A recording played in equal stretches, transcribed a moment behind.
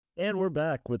And we're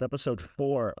back with episode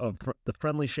 4 of the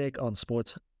Friendly Shake on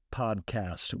Sports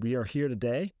podcast. We are here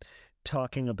today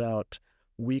talking about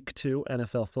week 2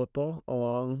 NFL football,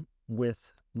 along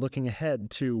with looking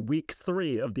ahead to week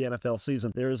 3 of the NFL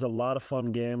season. There's a lot of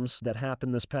fun games that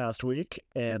happened this past week,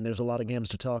 and there's a lot of games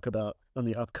to talk about on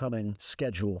the upcoming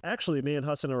schedule. Actually, me and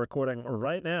Hassan are recording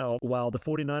right now while the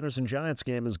 49ers and Giants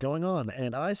game is going on,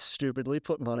 and I stupidly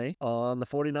put money on the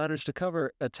 49ers to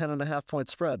cover a 10.5 point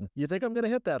spread. You think I'm going to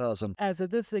hit that, Hassan? As of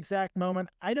this exact moment,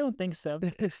 I don't think so.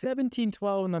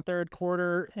 17-12 in the third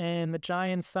quarter, and the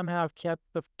Giants somehow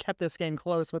kept this game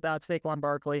close without Saquon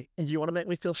Barkley. And you want to make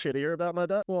me feel shittier about my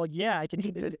bet? Well, yeah, I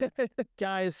can.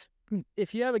 Guys,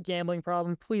 if you have a gambling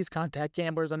problem, please contact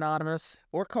Gamblers Anonymous.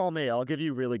 Or call me. I'll give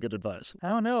you really good advice. I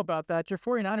don't know about that. Your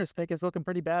 49ers pick is looking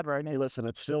pretty bad right now. Hey, listen,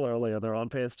 it's still early and they're on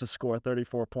pace to score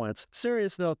 34 points.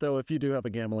 Serious note, though, if you do have a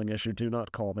gambling issue, do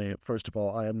not call me. First of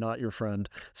all, I am not your friend.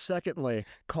 Secondly,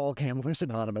 call Gamblers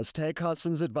Anonymous. Take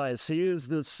Hassan's advice. He is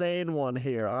the sane one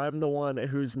here. I'm the one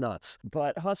who's nuts.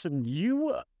 But Hassan,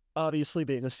 you, obviously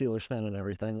being a Steelers fan and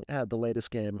everything, had the latest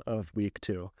game of week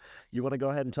 2. You want to go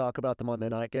ahead and talk about the Monday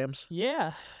night games?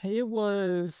 Yeah, it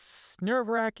was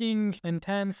nerve-wracking,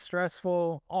 intense,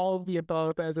 stressful, all of the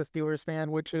above as a Steelers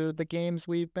fan, which are the games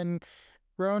we've been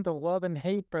grown to love and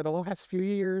hate for the last few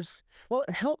years. Well,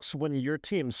 it helps when your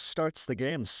team starts the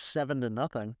game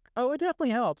 7-0. Oh, it definitely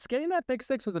helps. Getting that pick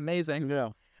six was amazing. Yeah.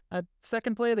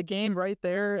 Second play of the game right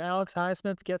there, Alex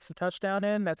Highsmith gets the touchdown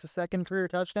in. That's a second career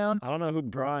touchdown. I don't know who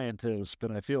Bryant is, but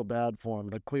I feel bad for him.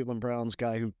 The Cleveland Browns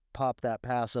guy who popped that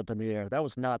pass up in the air. That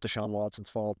was not Deshaun Watson's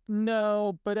fault.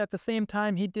 No, but at the same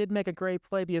time, he did make a great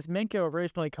play because Minka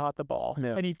originally caught the ball.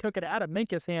 Yeah. And he took it out of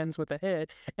Minka's hands with a hit.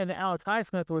 And then Alex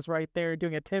Highsmith was right there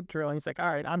doing a tip drill. And he's like,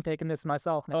 all right, I'm taking this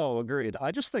myself now. Oh, agreed.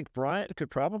 I just think Bryant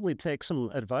could probably take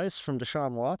some advice from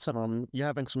Deshaun Watson on you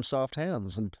having some soft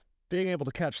hands and being able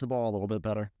to catch the ball a little bit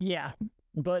better. Yeah.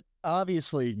 But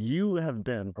obviously, you have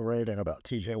been raving about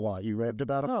TJ Watt. You raved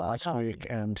about him last week,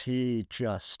 and he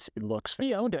just looks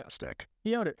fantastic.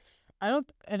 He owned it.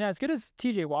 And as good as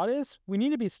TJ Watt is, we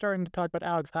need to be starting to talk about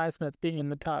Alex Highsmith being in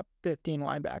the top 15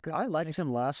 linebacker. I liked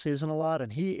him last season a lot,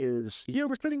 and he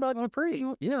overspinning Bud Dupree.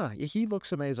 Yeah, he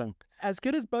looks amazing. As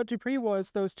good as Bud Dupree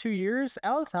was those 2 years,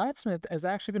 Alex Highsmith has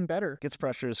actually been better. Gets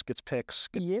pressures, gets picks,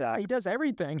 gets he does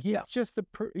everything. He's just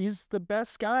he's the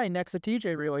best guy next to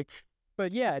TJ, really.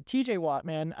 But yeah, TJ Watt,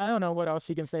 man, I don't know what else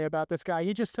you can say about this guy.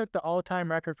 He just took the all-time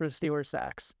record for Steelers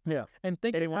sacks. Yeah. And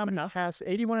think of how many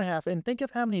 81.5. And think of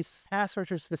how many pass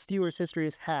rushers the Steelers history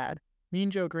has had.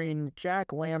 Mean Joe Green,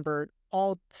 Jack Lambert,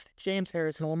 all James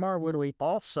Harrison, Lamar Woodley.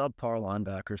 All subpar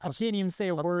linebackers. I can't even say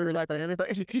a word like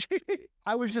anything.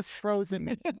 I was just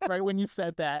frozen right when you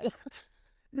said that.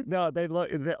 No,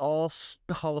 they're all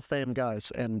Hall of Fame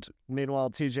guys. And meanwhile,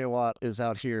 TJ Watt is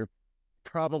out here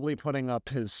probably putting up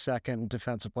his second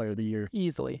Defensive Player of the Year.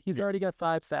 Easily. He's already got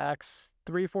 5 sacks,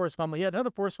 3 forced fumbles. He had another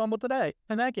forced fumble today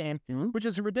in that game, which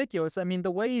is ridiculous. I mean,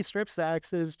 the way he strips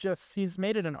sacks is just, he's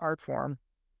made it an art form.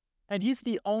 And he's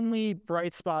the only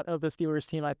bright spot of the Steelers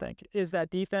team, I think, is that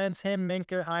defense, him,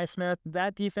 Minka, Highsmith.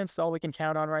 That defense is all we can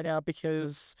count on right now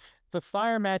because the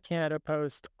Fire Matt Canada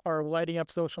posts are lighting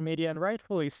up social media, and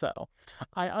rightfully so.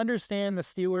 I understand the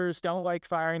Steelers don't like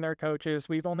firing their coaches.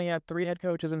 We've only had 3 head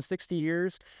coaches in 60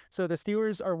 years, so the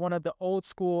Steelers are one of the old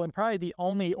school and probably the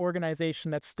only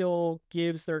organization that still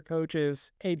gives their coaches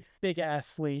a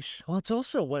big-ass leash. Well, it's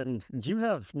also when you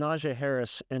have Najee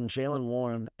Harris and Jaylen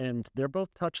Warren, and they're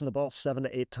both touching the ball 7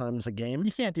 to 8 times a game.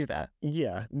 You can't do that.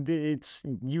 Yeah,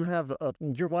 you have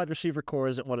your wide receiver core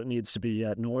isn't what it needs to be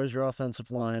yet, nor is your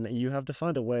offensive line. You have to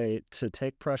find a way to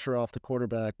take pressure off the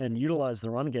quarterback and utilize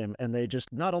the run game. And they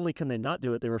just, not only can they not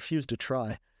do it, they refuse to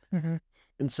try. Mm-hmm.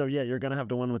 And so, yeah, you're going to have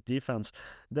to win with defense.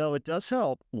 Though it does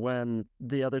help when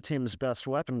the other team's best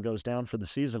weapon goes down for the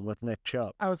season with Nick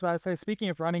Chubb. I was about to say, speaking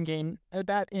of running game,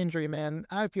 that injury, man,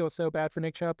 I feel so bad for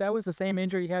Nick Chubb. That was the same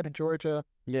injury he had in Georgia.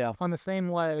 Yeah. On the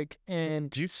same leg. And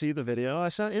did you see the video I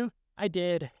sent you? I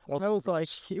did. Well, I was like,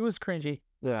 it was cringy.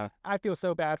 Yeah. I feel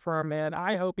so bad for him, man.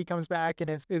 I hope he comes back and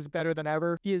is better than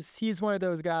ever. He's one of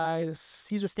those guys.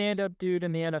 He's a stand-up dude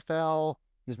in the NFL.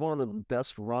 He's one of the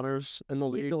best runners in the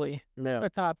league. Easily. Yeah. A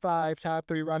top 5, top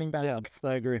 3 running back. Yeah,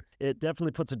 I agree. It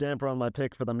definitely puts a damper on my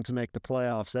pick for them to make the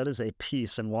playoffs. That is a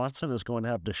piece, and Watson is going to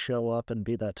have to show up and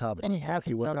be that top. And he has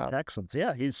to with the Texans.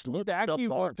 Yeah, he's actually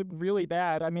looked really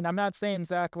bad. I mean, I'm not saying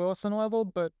Zach Wilson level,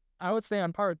 but I would say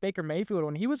on par with Baker Mayfield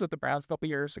when he was with the Browns a couple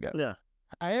years ago. Yeah.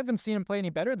 I haven't seen him play any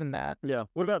better than that. Yeah.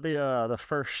 What about the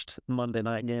first Monday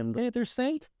night game? Panthers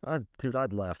Saints? Dude,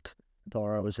 I'd left.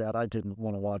 bar I was at. I didn't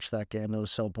want to watch that game. It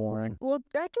was so boring. Well,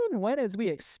 that game went as we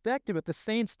expected with the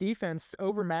Saints defense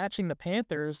overmatching the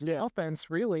Panthers offense,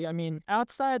 really. I mean,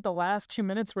 outside the last 2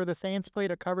 minutes where the Saints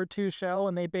played a cover 2 shell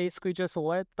and they basically just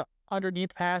let the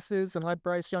underneath passes and let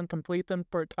Bryce Young complete them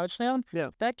for a touchdown.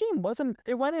 Yeah. That game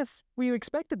it went as we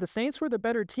expected. The Saints were the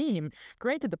better team.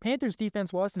 Granted, the Panthers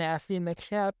defense was nasty and they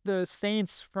kept the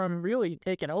Saints from really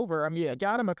taking over. I mean, it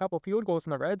got them a couple field goals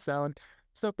in the red zone.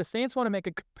 So if the Saints want to make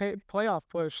a playoff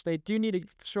push, they do need to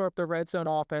shore up the red zone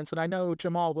offense. And I know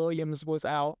Jamal Williams was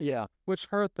out, which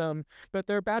hurt them, but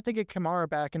they're about to get Kamara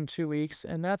back in 2 weeks,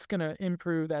 and that's going to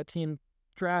improve that team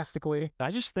drastically. I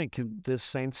just think this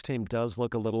Saints team does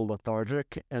look a little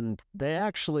lethargic, and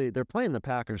they're playing the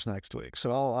Packers next week,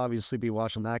 so I'll obviously be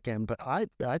watching that game, but I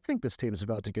think this team is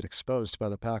about to get exposed by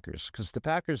the Packers, because the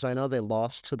Packers, I know they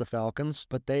lost to the Falcons,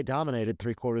 but they dominated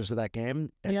 3/4 of that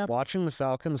game, and watching the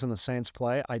Falcons and the Saints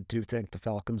play, I do think the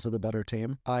Falcons are the better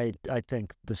team. I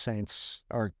think the Saints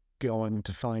are going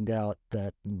to find out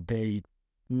that they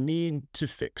need to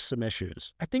fix some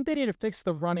issues. I think they need to fix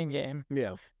the running game.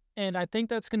 Yeah. And I think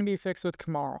that's going to be fixed with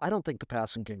Kamara. I don't think the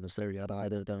passing game is there yet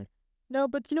either, though. No,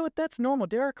 but you know what? That's normal.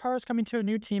 Derek Carr's coming to a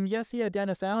new team. Yes, he had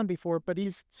Dennis Allen before, but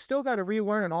he's still got to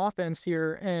relearn an offense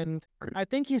here. And I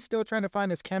think he's still trying to find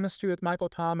his chemistry with Michael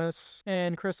Thomas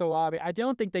and Chris Olave. I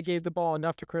don't think they gave the ball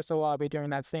enough to Chris Olave during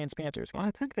that Saints-Panthers game.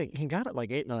 I think he got it like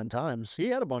 8-9 times. He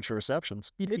had a bunch of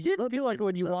receptions. It didn't feel like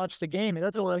when you watched the game.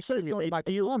 That's what I said.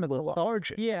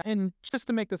 Lethargic. Yeah, and just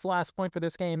to make this last point for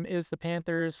this game is the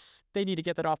Panthers, they need to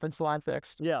get that offensive line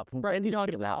fixed. Yeah, Bryce Young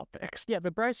get it out fixed. Yeah,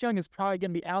 but Bryce Young is probably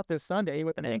going to be out this Sunday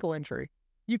with an ankle injury.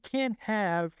 You can't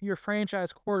have your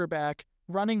franchise quarterback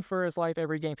running for his life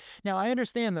every game. Now, I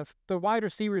understand the wide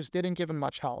receivers didn't give him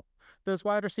much help. Those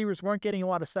wide receivers weren't getting a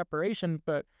lot of separation,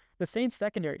 but the Saints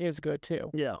secondary is good too.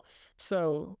 Yeah.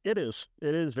 So it is.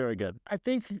 It is very good. I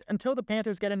think until the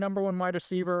Panthers get a number 1 wide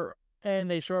receiver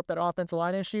and they shore up that offensive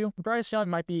line issue, Bryce Young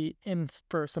might be in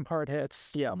for some hard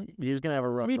hits. Yeah, he's going to have a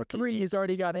rough Week 3, he's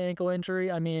already got an ankle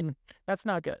injury. I mean, that's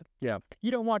not good. Yeah. You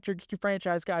don't want your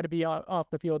franchise guy to be off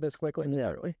the field this quickly.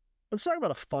 Yeah. Let's talk about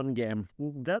a fun game.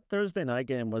 That Thursday night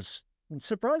game was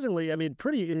surprisingly,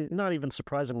 not even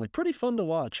surprisingly, pretty fun to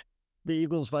watch. The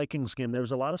Eagles-Vikings game, there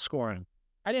was a lot of scoring.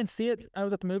 I didn't see it. I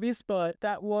was at the movies, but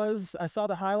I saw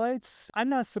the highlights. I'm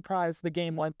not surprised the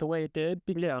game went the way it did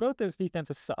because both those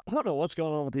defenses suck. I don't know what's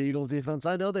going on with the Eagles defense.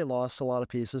 I know they lost a lot of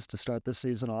pieces to start this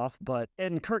season off,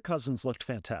 and Kirk Cousins looked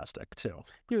fantastic too.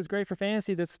 He was great for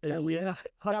fantasy. Got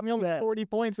me almost 40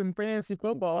 points in fantasy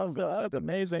football. So that's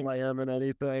amazing. I am in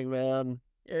anything, man.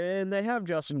 And they have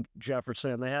Justin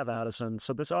Jefferson. They have Addison.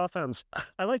 So this offense,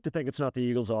 I like to think it's not the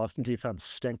Eagles' defense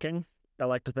stinking. I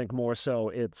like to think more so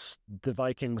it's the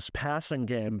Vikings' passing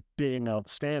game being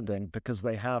outstanding because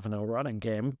they have no running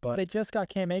game. But they just got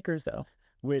Cam Akers, though.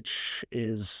 Which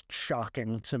is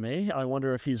shocking to me. I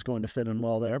wonder if he's going to fit in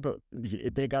well there, but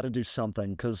they got to do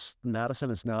something because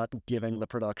Madison is not giving the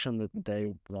production that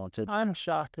they wanted. I'm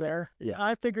shocked there. Yeah.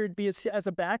 I figured as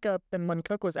a backup, and when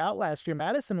Cook was out last year,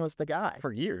 Madison was the guy.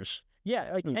 For years.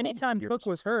 Yeah, anytime Cook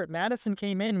was hurt, Madison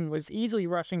came in and was easily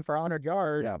rushing for 100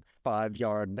 yards. Yeah,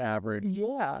 5-yard average.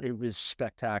 Yeah. It was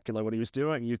spectacular what he was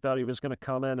doing. You thought he was going to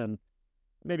come in and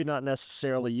maybe not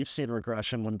necessarily, you've seen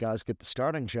regression when guys get the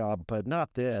starting job, but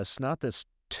not this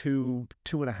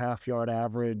 2.5 yard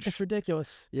average. It's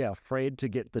ridiculous. Yeah, afraid to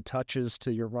get the touches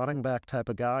to your running back type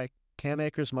of guy. Cam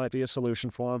Akers might be a solution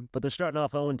for him, but they're starting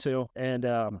off 0-2, and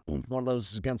one of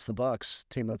those is against the Bucs,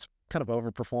 team that's kind of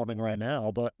overperforming right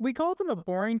now. But we called them a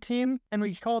boring team, and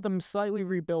we called them slightly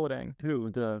rebuilding. Who?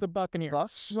 The Buccaneers.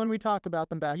 Bucs? When we talked about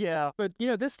them back. Yeah. But,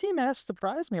 this team has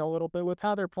surprised me a little bit with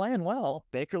how they're playing well.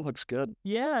 Baker looks good.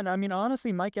 Yeah, and I mean,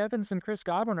 honestly, Mike Evans and Chris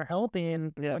Godwin are healthy,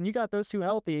 and when you got those two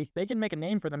healthy, they can make a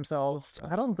name for themselves.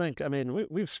 I don't think,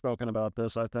 we've spoken about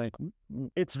this, I think.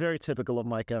 It's very typical of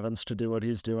Mike Evans to do what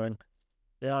he's doing.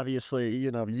 Yeah, obviously,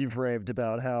 you've raved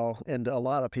about how, and a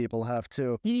lot of people have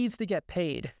too. He needs to get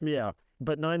paid. Yeah,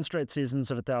 but 9 straight seasons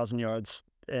of 1,000 yards,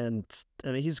 and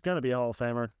he's going to be a Hall of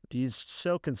Famer. He's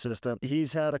so consistent.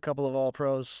 He's had a couple of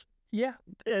All-Pros. Yeah.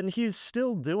 And he's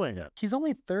still doing it. He's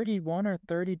only 31 or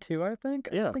 32, I think.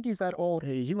 Yeah. I don't think he's that old.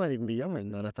 He might even be younger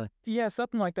than that, I think. Yeah,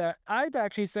 something like that. I've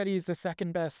actually said he's the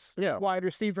second best wide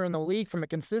receiver in the league from a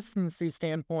consistency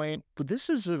standpoint. But this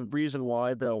is a reason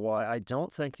why I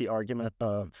don't think the argument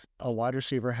of a wide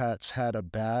receiver has had a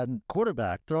bad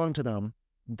quarterback throwing to them,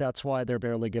 that's why they're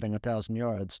barely getting 1,000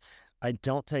 yards. I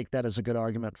don't take that as a good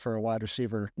argument for a wide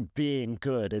receiver being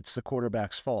good. It's the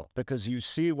quarterback's fault because you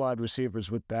see wide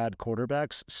receivers with bad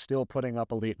quarterbacks still putting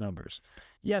up elite numbers.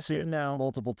 Yes See it and no.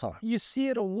 multiple times. You see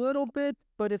it a little bit,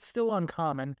 but it's still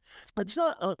uncommon. It's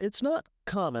not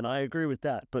common. I agree with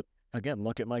that. But again,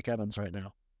 look at Mike Evans right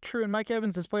now. True, and Mike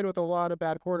Evans has played with a lot of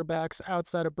bad quarterbacks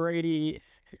outside of Brady,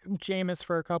 Jameis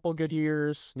for a couple good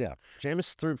years. Yeah,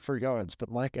 Jameis threw for yards, but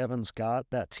Mike Evans got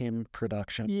that team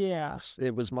production. Yeah.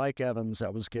 It was Mike Evans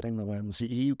that was getting the wins.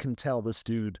 You can tell this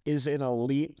dude is an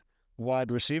elite wide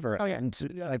receiver. Oh, yeah.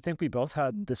 And I think we both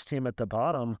had this team at the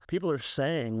bottom. People are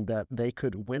saying that they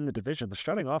could win the division. They're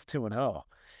starting off 2-0.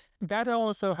 That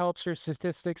also helps your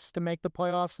statistics to make the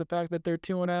playoffs, the fact that they're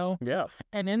 2-0. Yeah.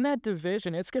 And in that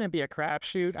division, it's going to be a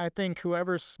crapshoot. I think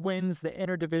whoever wins the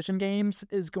interdivision games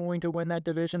is going to win that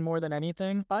division more than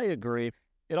anything. I agree.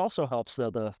 It also helps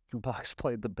that the Bucs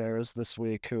played the Bears this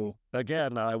week, who,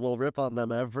 again, I will rip on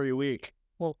them every week.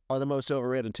 Well, are the most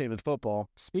overrated team in football.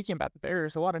 Speaking about the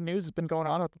Bears, a lot of news has been going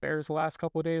on with the Bears the last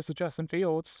couple of days with Justin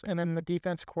Fields and then the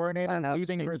defense coordinator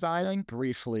leaving and resigning.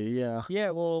 Briefly, yeah.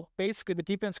 Yeah, well, basically the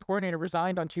defense coordinator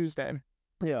resigned on Tuesday.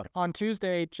 Yeah. On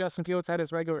Tuesday, Justin Fields had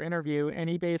his regular interview, and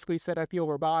he basically said, I feel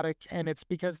robotic, and it's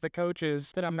because the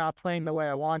coaches that I'm not playing the way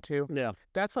I want to. Yeah.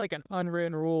 That's like an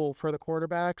unwritten rule for the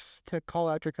quarterbacks to call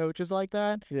out your coaches like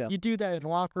that. Yeah. You do that in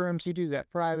locker rooms, you do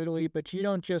that privately, but you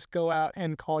don't just go out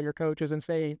and call your coaches and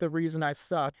say, the reason I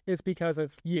suck is because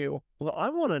of you. Well, I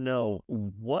want to know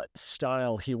what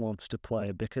style he wants to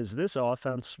play, because this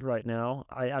offense right now,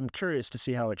 I'm curious to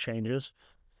see how it changes,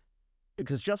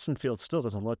 because Justin Fields still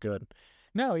doesn't look good.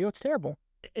 No, it's terrible.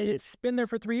 It's been there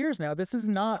for 3 years now. This is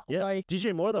not like...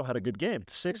 DJ Moore, though, had a good game.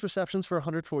 6 receptions for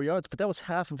 104 yards, but that was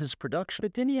half of his production.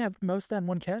 But didn't he have most of that in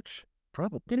one catch?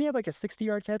 Probably. Didn't he have like a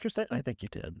 60-yard catch or something? I think he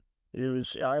did. It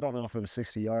was, I don't know if it was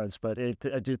 60 yards, but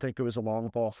I do think it was a long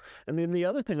ball. And then the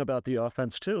other thing about the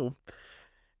offense, too,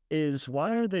 is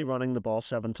why are they running the ball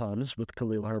 7 times with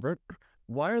Khalil Herbert?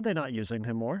 Why are they not using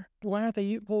him more? Why aren't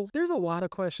they? Well, there's a lot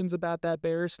of questions about that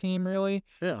Bears team, really.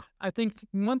 Yeah. I think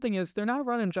one thing is they're not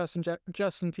running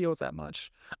Justin Fields that much.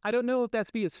 I don't know if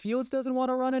that's because Fields doesn't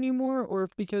want to run anymore or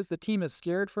if because the team is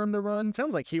scared for him to run. It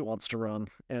sounds like he wants to run,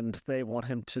 and they want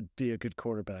him to be a good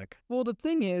quarterback. Well, the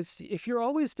thing is, if you're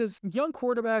always... young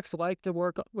quarterbacks like to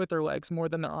work with their legs more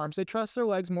than their arms. They trust their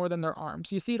legs more than their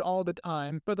arms. You see it all the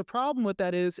time. But the problem with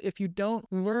that is if you don't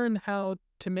learn how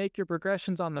to make your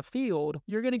progressions on the field,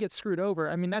 you're going to get screwed over.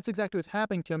 I mean, that's exactly what's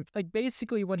happening to him. Like,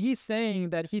 basically, when he's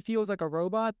saying that he feels like a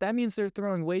robot, that means they're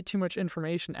throwing way too much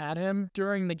information at him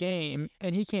during the game,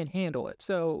 and he can't handle it.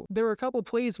 So there were a couple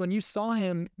plays when you saw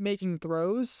him making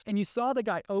throws, and you saw the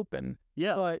guy open.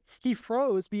 Yeah. But he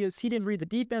froze because he didn't read the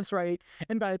defense right,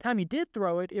 and by the time he did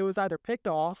throw it, it was either picked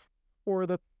off or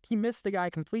he missed the guy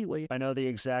completely. I know the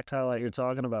exact highlight you're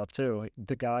talking about, too.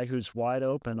 The guy who's wide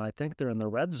open, I think they're in the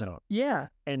red zone. Yeah.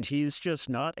 And he's just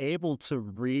not able to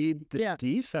read the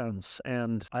defense.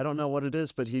 And I don't know what it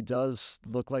is, but he does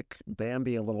look like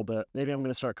Bambi a little bit. Maybe I'm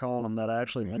going to start calling him that,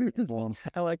 actually.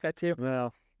 I like that, too. Yeah.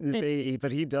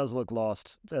 But he does look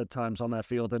lost at times on that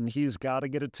field, and he's got to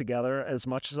get it together. As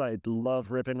much as I love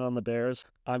ripping on the Bears,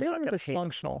 they are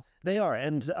dysfunctional. They are,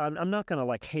 and I'm not going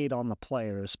to hate on the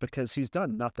players because he's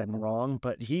done nothing wrong,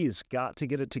 but he's got to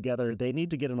get it together. They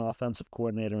need to get an offensive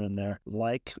coordinator in there,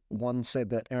 like one said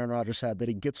that Aaron Rodgers had, that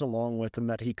he gets along with and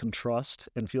that he can trust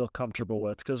and feel comfortable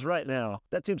with. Because right now,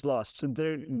 that team's lost.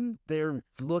 They're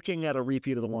looking at a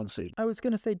repeat of the 1 seed. I was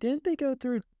going to say, didn't they go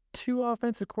through 2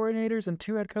 offensive coordinators and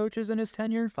 2 head coaches in his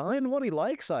tenure? Find what he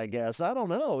likes, I guess. I don't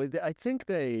know. I think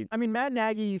I mean, Matt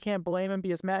Nagy, you can't blame him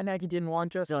because Matt Nagy didn't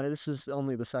want Justin. No, this is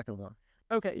only the second one.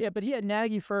 Okay, yeah, but he had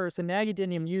Nagy first, and Nagy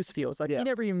didn't even use Fields. He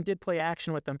never even did play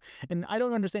action with them. And I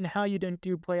don't understand how you didn't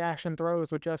do play action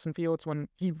throws with Justin Fields when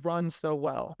he runs so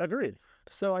well. Agreed.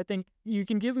 So I think you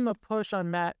can give him a push on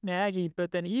Matt Nagy,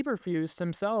 but then Eberflus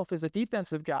himself is a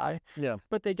defensive guy. Yeah.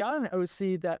 But they got an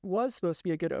OC that was supposed to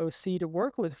be a good OC to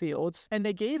work with Fields, and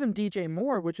they gave him DJ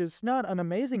Moore, which is not an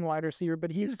amazing wide receiver,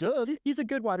 but he's good. He's a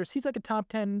good wide receiver. He's like a top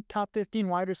 10, top 15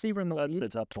 wide receiver in the league.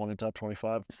 That's top 20, top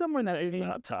 25. Somewhere in that area.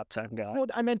 Not top 10 guy. Well,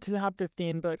 I meant to top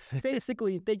 15, but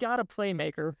basically they got a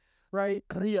playmaker. Right?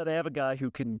 Yeah, they have a guy who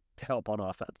can help on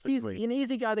offense. He's an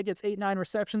easy guy that gets 8-9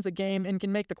 receptions a game and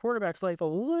can make the quarterback's life a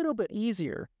little bit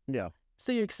easier. Yeah.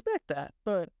 So you expect that.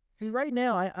 But right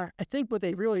now, I think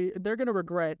they're going to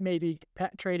regret maybe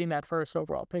trading that first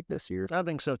overall pick this year. I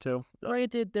think so, too.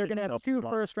 Granted, they're going to have 2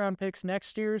 first-round picks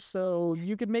next year, so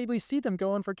you could maybe see them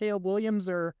going for Caleb Williams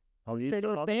or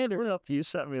Sanders. You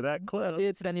sent me that clip. I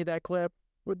did send you that clip.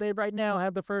 They right now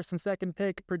have the first and second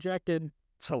pick projected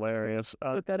It's hilarious.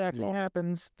 But that actually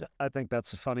happens. I think that's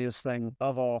the funniest thing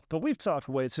of all. But we've talked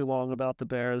way too long about the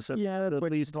Bears, Yeah, that's the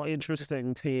what least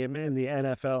interesting team in the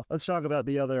NFL. Let's talk about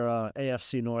the other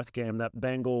AFC North game, that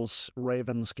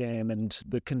Bengals-Ravens game, and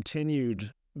the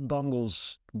continued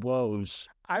Bungles woes.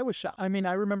 I was shocked. I mean,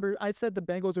 I remember I said the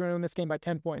Bengals were going to win this game by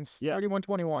 10 points,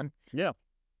 31-21. Yeah.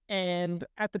 And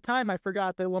at the time, I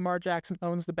forgot that Lamar Jackson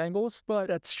owns the Bengals, but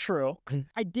That's true.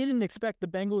 I didn't expect the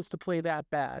Bengals to play that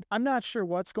bad. I'm not sure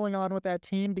what's going on with that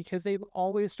team because they've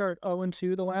always started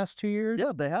 0-2 the last 2 years.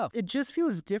 Yeah, they have. It just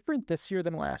feels different this year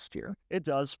than last year. It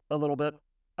does, a little bit.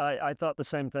 I thought the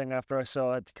same thing after I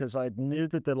saw it because I knew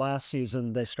that the last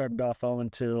season they started off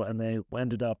 0-2 and they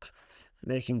ended up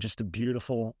making just a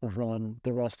beautiful run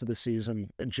the rest of the season.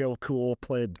 And Joe Cool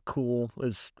played cool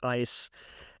as ice.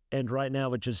 And right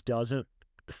now, it just doesn't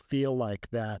feel like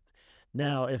that.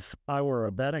 Now, if I were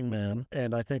a betting man,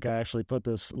 and I think I actually put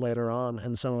this later on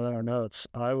in some of our notes,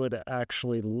 I would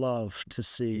actually love to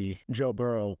see Joe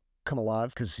Burrow come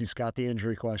alive because he's got the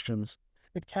injury questions.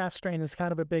 The calf strain is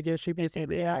kind of a big issue because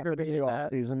it aggravated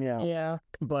that. Season, yeah. Yeah.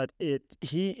 But it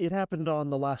happened on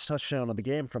the last touchdown of the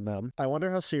game from them. I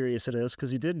wonder how serious it is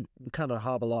because he did kind of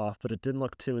hobble off, but it didn't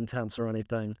look too intense or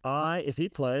anything. If he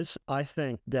plays, I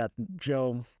think that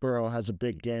Joe Burrow has a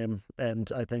big game, and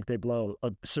I think they blow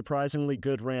a surprisingly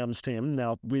good Rams team.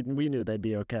 Now, we knew they'd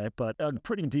be okay, but a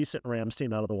pretty decent Rams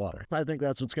team out of the water. I think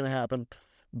that's what's going to happen.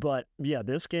 But yeah,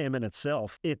 this game in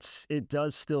itself, it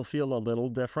does still feel a little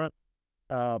different.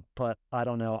 But I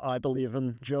don't know. I believe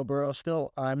in Joe Burrow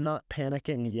still. I'm not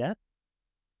panicking yet,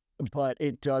 but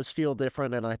it does feel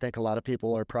different, and I think a lot of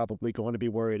people are probably going to be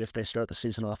worried if they start the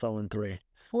season off 0-3.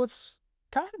 Well, it's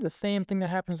kind of the same thing that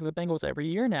happens to the Bengals every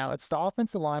year now. It's the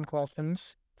offensive line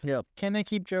questions. Yeah. Can they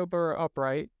keep Joe Burrow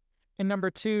upright? And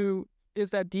number two, is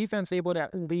that defense able to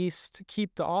at least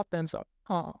keep the offense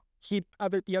keep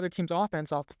the other team's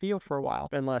offense off the field for a while?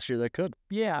 And last year they could.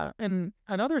 Yeah, and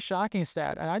another shocking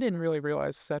stat, and I didn't really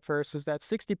realize this at first, is that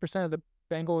 60% of the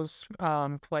Bengals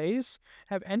plays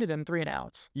have ended in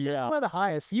 3-and-outs. Yeah. One of the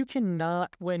highest. You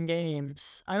cannot win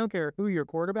games. I don't care who your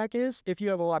quarterback is if you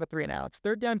have a lot of 3-and-outs.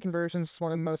 Third down conversions is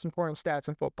one of the most important stats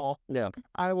in football. Yeah.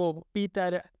 I will beat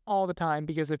that all the time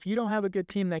because if you don't have a good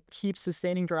team that keeps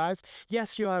sustaining drives,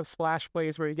 yes, you'll have splash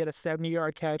plays where you get a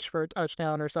 70-yard catch for a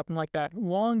touchdown or something like that.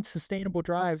 Long, sustainable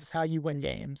drives is how you win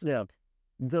games. Yeah.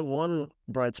 The one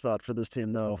bright spot for this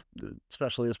team, though,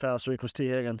 especially this past week, was T.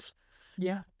 Higgins.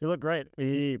 Yeah. He looked great.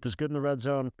 He was good in the red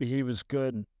zone. He was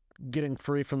good getting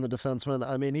free from the defenseman.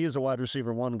 I mean, he's a wide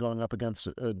receiver 1 going up against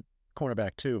a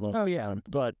cornerback 2. Oh, yeah.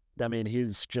 But, I mean,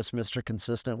 he's just Mr.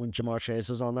 Consistent when Jamar Chase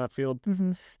is on that field.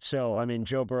 Mm-hmm. So, I mean,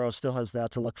 Joe Burrow still has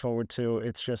that to look forward to.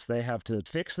 It's just they have to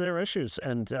fix their issues.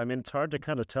 And, I mean, it's hard to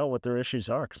kind of tell what their issues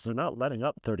are because they're not letting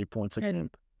up 30 points a game.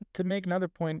 To make another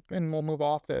point, and we'll move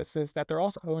off this, is that they're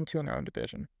also 0-2 in their own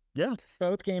division. Yeah.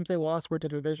 Both games they lost were to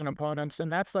division opponents, and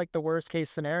that's like the worst case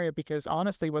scenario because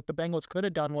honestly, what the Bengals could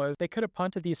have done was they could have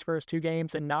punted these first 2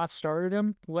 games and not started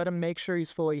him, let him make sure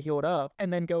he's fully healed up,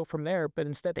 and then go from there. But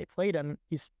instead, they played him.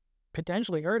 He's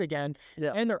potentially hurt again,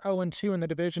 and they're 0-2 in the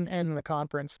division and in the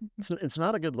conference. It's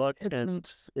not a good look, and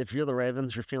if you're the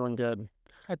Ravens, you're feeling good.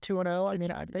 At 2-0, I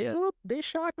mean, they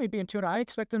shocked me being 2-0. I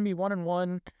expected them to be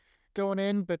 1-1 going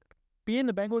in, but being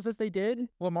the Bengals as they did,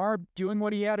 Lamar doing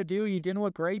what he had to do, he didn't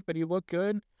look great, but he looked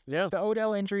good. Yeah. The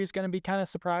Odell injury is going to be kind of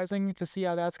surprising to see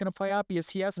how that's going to play out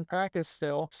because he hasn't practiced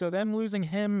still. So them losing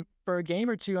him for a game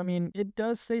or two, I mean, it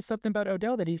does say something about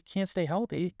Odell that he can't stay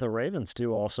healthy. The Ravens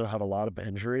do also have a lot of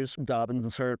injuries. Dobbins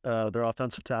is hurt. Their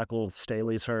offensive tackle,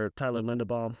 Staley's hurt. Tyler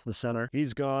Linderbaum, the center,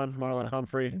 he's gone. Marlon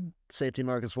Humphrey, safety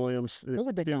Marcus Williams. Those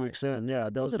are big guys. Weeks in. Yeah,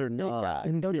 those are not.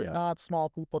 And those are not small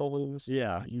people to lose.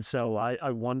 Yeah, so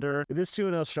I wonder. This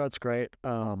 2-0 start's great.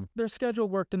 Their schedule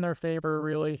worked in their favor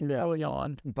really early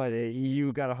on. But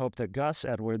you got to hope that Gus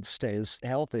Edwards stays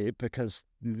healthy because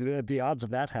the odds of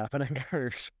that happening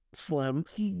are slim.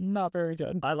 Not very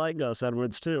good. I like Gus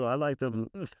Edwards too. I liked him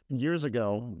years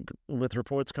ago with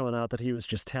reports coming out that he was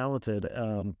just talented.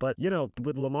 But, you know,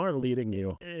 with Lamar leading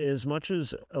you, as much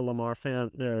as a Lamar fan,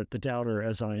 the doubter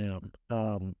as I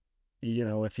am, you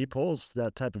know, if he pulls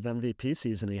that type of MVP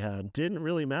season he had, didn't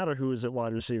really matter who was at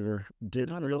wide receiver.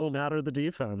 Didn't really matter the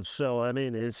defense. So, I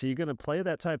mean, is he going to play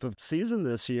that type of season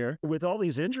this year with all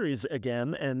these injuries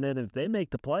again? And then if they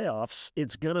make the playoffs,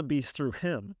 it's going to be through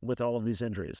him with all of these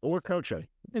injuries or coaching.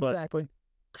 Exactly. But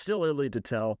still early to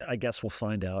tell. I guess we'll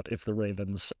find out if the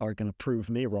Ravens are going to prove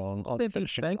me wrong. I think the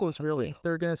Bengals really,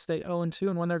 they're going to stay 0-2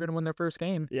 and when they're going to win their first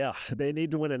game. Yeah, they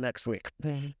need to win it next week. I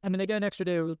mean, they got an extra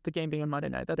day with the game being on Monday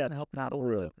night. That's going to help them out a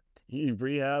little bit.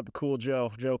 Rehab, cool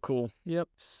Joe. Joe cool. Yep.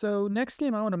 So next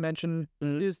game I want to mention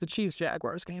Mhm. is the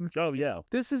Chiefs-Jaguars game. Oh, yeah.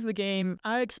 This is the game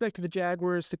I expected the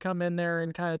Jaguars to come in there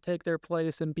and kind of take their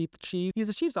place and beat the Chiefs. Because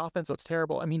the Chiefs' offense looks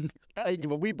terrible. I mean,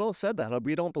 Well, we both said that.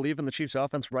 We don't believe in the Chiefs'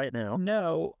 offense right now.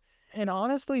 no. And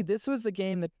honestly, this was the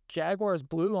game that Jaguars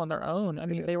blew on their own. I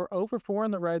mean, they were 0 for 4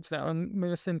 in the red zone,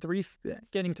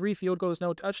 getting 3 field goals,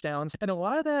 no touchdowns. And a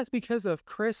lot of that is because of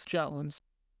Chris Jones.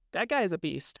 That guy is a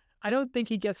beast. I don't think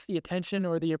he gets the attention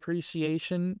or the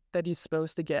appreciation that he's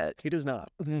supposed to get. He does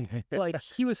not. Like,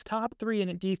 he was top 3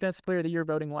 in Defense Player of the Year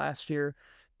voting last year.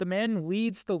 The man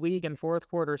leads the league in fourth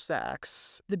quarter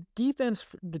sacks. The defense,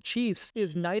 the Chiefs,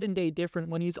 is night and day different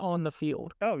when he's on the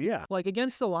field. Oh, yeah. Like,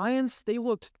 against the Lions, they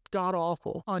looked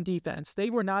god-awful on defense. They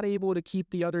were not able to keep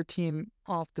the other team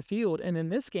off the field. And in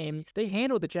this game, they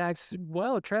handled the Jags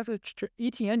well.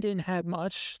 Etienne didn't have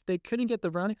much. They couldn't get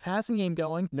the passing game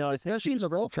going. No, Especially in the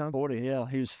road zone. 40, yeah.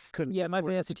 He was couldn't. Yeah, my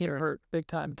fantasy team hurt big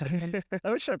time.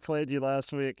 I wish I played you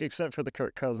last week, except for the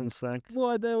Kirk Cousins thing.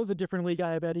 Well, that was a different league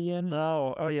I bet in.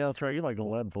 Oh, yeah, that's right. You like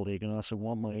led the league and also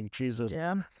won my Jesus.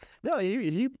 Yeah. No,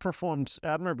 he performed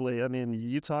admirably. I mean,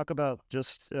 you talk about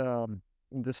just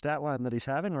the stat line that he's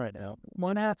having right now.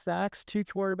 1.5 sacks, 2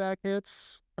 quarterback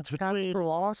hits. It's between for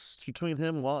loss. It's between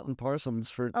him, Watt, and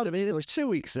Parsons for. I mean, it was 2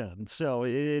 weeks in, so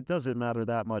it doesn't matter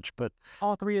that much. But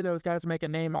all 3 of those guys make a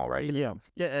name already. Yeah,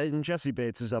 and Jesse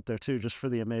Bates is up there too, just for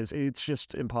the amazing. It's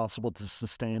just impossible to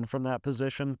sustain from that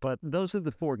position. But those are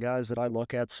the 4 guys that I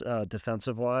look at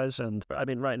defensive wise, and I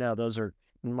mean, right now those are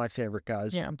my favorite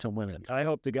guys to win it. I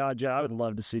hope to God, I would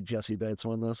love to see Jesse Bates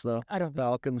win this, though. I don't.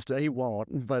 Falcons, he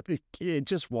won't. But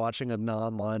just watching a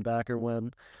non-linebacker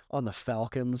win on the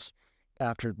Falcons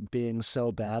after being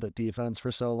so bad at defense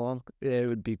for so long, it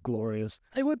would be glorious.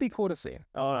 It would be cool to see.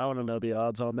 Oh, I want to know the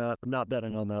odds on that. I'm not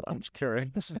betting on that. I'm just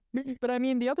curious. But I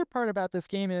mean, the other part about this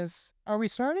game is, are we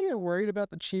starting to get worried about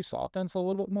the Chiefs' offense a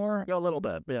little bit more? A little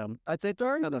bit, yeah. I'd say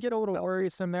starting to get a little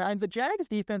worrisome there. And the Jags'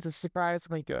 defense is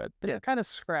surprisingly good. They're kind of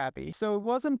scrappy. So it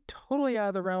wasn't totally out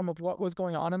of the realm of what was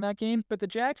going on in that game. But the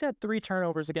Jags had 3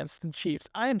 turnovers against the Chiefs.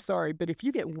 I am sorry, but if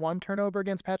you get 1 turnover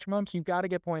against Patrick Mahomes, you got to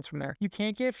get points from there. You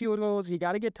can't get field goals. You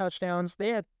got to get touchdowns. They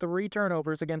had 3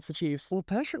 turnovers against the Chiefs. Well,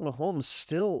 Patrick Mahomes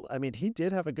still, I mean, he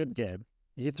did have a good game.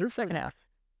 He threw second half.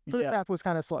 First half was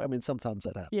kind of slow. I mean, sometimes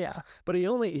that happens. Yeah. But he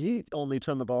only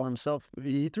turned the ball himself.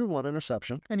 He threw 1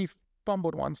 interception. And he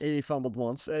fumbled once.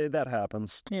 That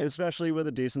happens, especially with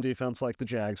a decent defense like the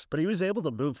Jags. But he was able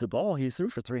to move the ball. He threw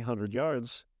for 300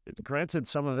 yards. Granted,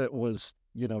 some of it was,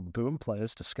 boom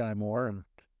plays to Sky Moore, and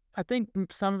I think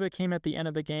some of it came at the end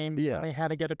of the game. Yeah. They had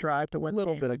to get a drive to win. A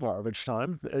little bit of garbage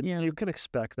time. You can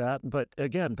expect that. But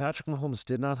again, Patrick Mahomes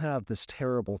did not have this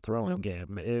terrible throwing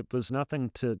game. It was nothing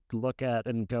to look at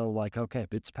and go like, okay,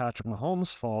 it's Patrick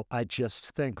Mahomes' fault. I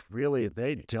just think really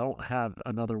they don't have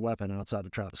another weapon outside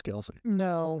of Travis Kelce.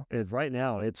 No. Right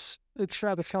now, it's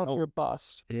Travis Kelce or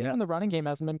bust. Yeah. Even the running game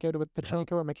hasn't been good with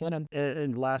Pacheco or McKinnon.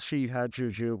 And last year you had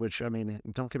Juju, which, I mean,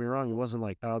 don't get me wrong, he wasn't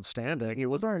like outstanding. He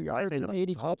was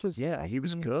 80 touches. Yeah, he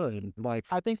was good. Like,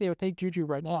 I think they would take Juju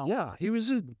right now. Yeah, he was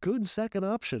a good second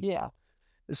option. Yeah.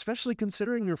 Especially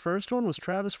considering your first one was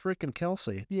Travis freaking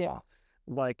Kelce. Yeah.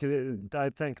 Like,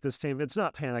 I think this team, it's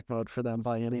not panic mode for them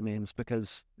by any means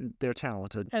because they're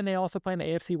talented. And they also play in the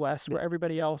AFC West where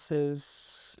everybody else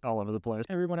is all over the place.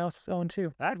 Everyone else is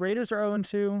 0-2. The Raiders are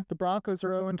 0-2. The Broncos are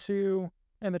 0-2.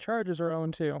 And the Chargers are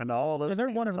 0-2. And all those they're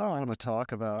 1-1. I want to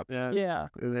talk about. Yeah.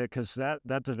 Because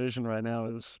that division right now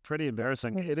is pretty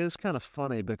embarrassing. It is kind of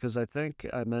funny because I think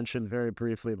I mentioned very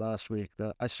briefly last week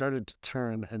that I started to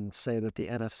turn and say that the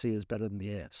NFC is better than the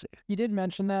AFC. You did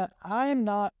mention that. I am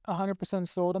not 100%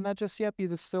 sold on that just yet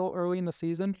because it's still early in the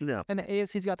season. Yeah. And the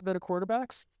AFC's got the better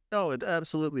quarterbacks. Oh, it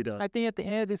absolutely does. I think at the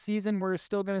end of the season, we're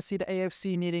still going to see the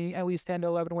AFC needing at least 10 to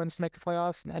 11 wins to make the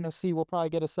playoffs, and NFC will probably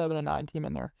get a 7-9 team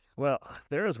in there. Well,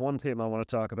 there is one team I want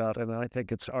to talk about, and I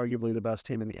think it's arguably the best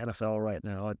team in the NFL right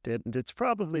now. It's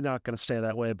probably not going to stay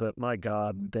that way, but my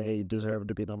God, they deserve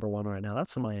to be number 1 right now.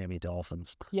 That's the Miami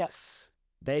Dolphins. Yes.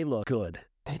 They look good.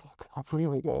 They look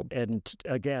really good. And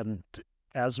again,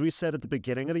 as we said at the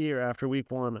beginning of the year after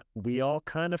week 1, we all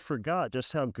kind of forgot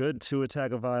just how good Tua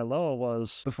Tagovailoa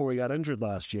was before he got injured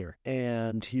last year.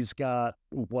 And he's got,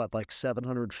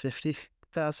 750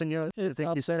 passing yards? I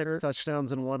think he's 6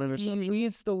 touchdowns and 1 interception. He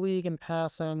leads the league in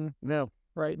passing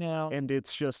right now. And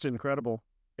it's just incredible.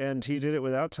 And he did it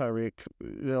without Tyreek.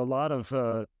 A lot of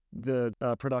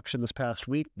the production this past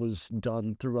week was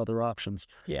done through other options.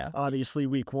 Yeah. Obviously,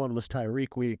 week 1 was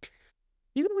Tyreek week.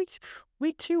 Even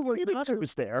week 2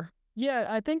 was there. Yeah,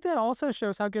 I think that also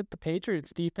shows how good the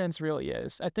Patriots defense really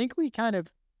is. I think we kind of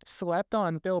slept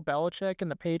on Bill Belichick and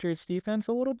the Patriots defense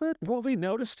a little bit Well, we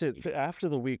noticed it after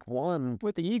the week one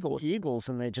with the Eagles.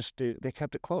 And they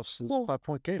kept it close. It was Well, a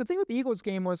 5-point game. The thing with the Eagles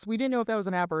game was we didn't know if that was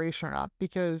an aberration or not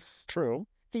because True.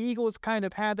 the Eagles kind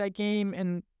of had that game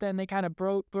and then they kind of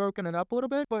broken it up a little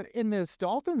bit. But in this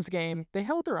Dolphins game, they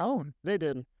held their own. They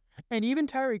did. And even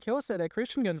Tyreek Hill said that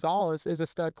Christian Gonzalez is a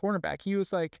stud cornerback. He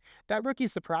was like, that rookie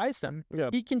surprised him. Yeah.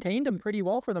 He contained him pretty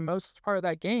well for the most part of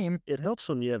that game. It helps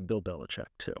when you have Bill Belichick,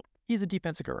 too. He's a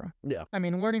defensive guru. Yeah. I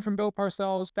mean, learning from Bill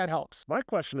Parcells, that helps. My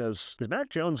question is Mac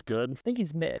Jones good? I think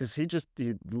he's mid. Because he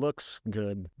looks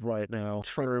good right now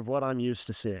for what I'm used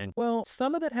to seeing. Well,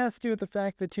 some of that has to do with the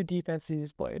fact that two defenses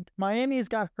he's played. Miami's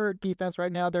got hurt defense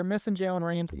right now. They're missing Jalen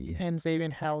Ramsey and Xavier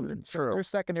Howard. So True. their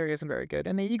secondary isn't very good.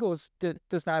 And the Eagles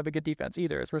does not have a good defense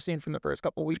either, as we're seeing from the first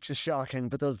couple weeks. Which is shocking,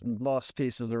 but those lost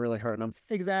pieces are really hurting them.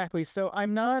 Exactly. So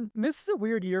this is a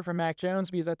weird year for Mac Jones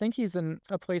because I think he's in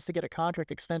a place to get a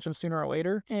contract extension sooner or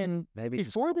later. And Maybe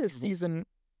before this season,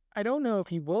 I don't know if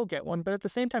he will get one, but at the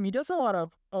same time, he does a lot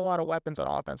of weapons on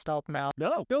offense to help him out.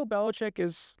 No. Bill Belichick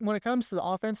is, when it comes to the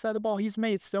offense side of the ball, he's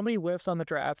made so many whiffs on the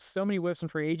draft, so many whiffs in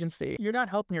free agency. You're not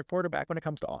helping your quarterback when it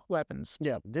comes to weapons.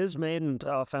 Yeah, his main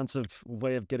offensive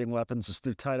way of getting weapons is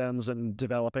through tight ends and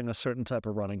developing a certain type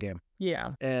of running game.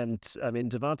 Yeah. And, I mean,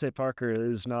 Devontae Parker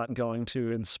is not going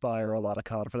to inspire a lot of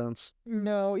confidence.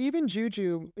 No, even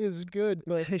Juju is good,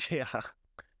 but Yeah.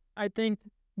 I think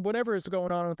whatever is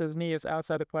going on with his knee is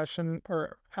outside the question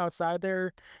or outside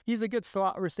there. He's a good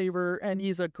slot receiver and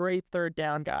he's a great third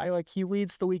down guy. Like he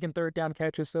leads the league in third down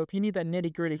catches. So if you need that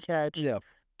nitty gritty catch, Yeah.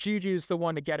 Juju's the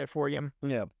one to get it for you.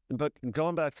 Yeah. But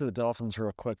going back to the Dolphins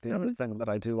real quick, the other thing that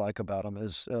I do like about him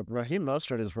is Raheem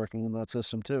Mostert is working in that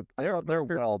system too. They're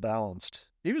well balanced.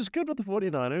 He was good with the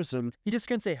 49ers and He just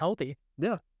couldn't stay healthy.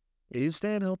 yeah. He's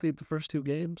staying healthy the first two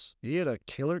games. He had a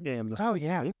killer game. Oh,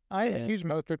 yeah. I'm a huge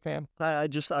Mostert fan. I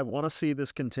want to see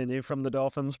this continue from the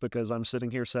Dolphins because I'm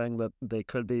sitting here saying that they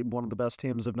could be one of the best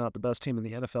teams, if not the best team in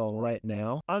the NFL right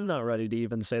now. I'm not ready to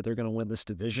even say they're going to win this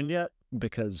division yet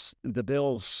because the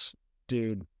Bills,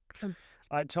 dude,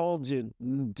 I told you,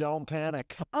 don't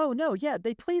panic. Oh, no, yeah.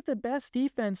 They played the best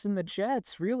defense in the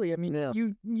Jets, really. I mean, Yeah.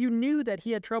 you knew that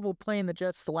he had trouble playing the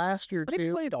Jets the last year, But he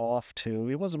too. played off, too.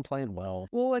 He wasn't playing well.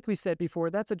 Well, like we said before,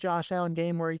 that's a Josh Allen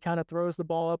game where he kind of throws the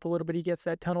ball up a little bit. He gets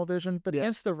that tunnel vision. But Yeah.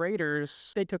 against the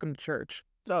Raiders, they took him to church.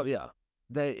 Oh, yeah.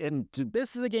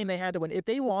 This is a game they had to win. If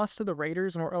they lost to the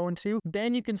Raiders and were 0-2,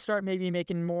 then you can start maybe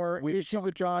making more issue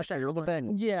with Josh. You're the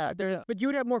Bengals. Yeah, but you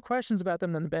would have more questions about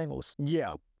them than the Bengals.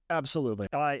 Yeah. Absolutely.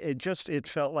 It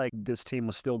felt like this team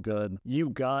was still good. You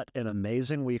got an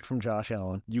amazing week from Josh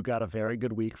Allen. You got a very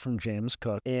good week from James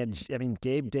Cook. And, I mean,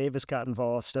 Gabe Davis got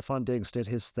involved. Stephon Diggs did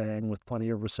his thing with plenty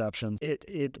of receptions.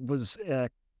 It was a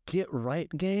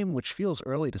get-right game, which feels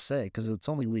early to say because it's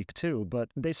only week 2, but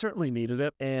they certainly needed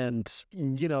it. And,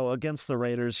 you know, against the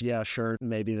Raiders, yeah, sure,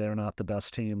 maybe they're not the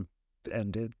best team.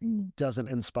 And it doesn't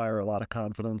inspire a lot of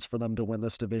confidence for them to win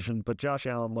this division. But Josh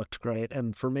Allen looked great.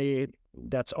 And for me,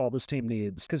 that's all this team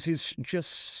needs because he's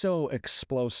just so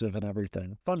explosive and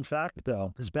everything. Fun fact,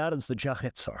 though, as bad as the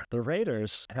Giants are, the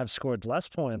Raiders have scored less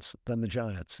points than the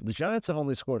Giants. The Giants have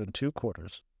only scored in 2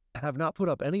 quarters, have not put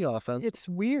up any offense. It's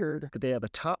weird. They have a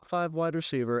top 5 wide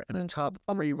receiver and a top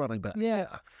 3 running back.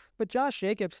 Yeah. But Josh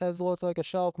Jacobs has looked like a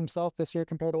shell of himself this year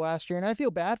compared to last year. And I feel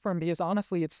bad for him because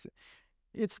honestly, it's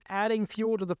adding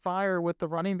fuel to the fire with the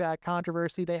running back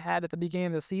controversy they had at the beginning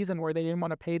of the season where they didn't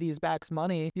want to pay these backs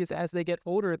money because as they get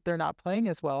older, they're not playing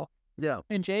as well. Yeah.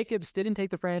 And Jacobs didn't take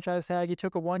the franchise tag. He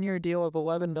took a 1-year deal of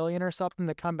 $11 million or something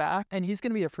to come back. And he's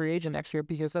going to be a free agent next year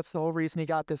because that's the whole reason he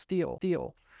got this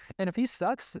deal. And if he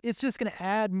sucks, it's just going to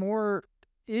add more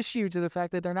issue to the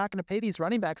fact that they're not going to pay these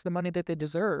running backs the money that they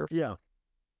deserve. Yeah.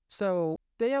 So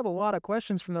they have a lot of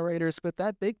questions from the Raiders, but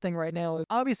that big thing right now is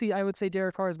obviously I would say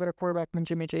Derek Carr is a better quarterback than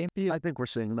Jimmy G. I think we're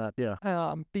seeing that, yeah.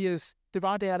 Because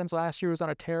Devontae Adams last year was on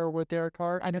a tear with Derek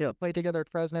Carr. I know they played together at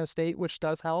Fresno State, which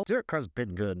does help. Derek Carr's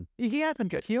been good. He has been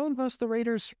good. He owns most of the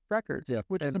Raiders' records,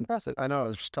 which is impressive. I know I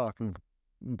was just talking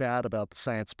bad about the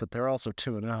Saints, but they're also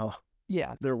 2-0.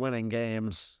 Yeah. They're winning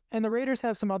games. And the Raiders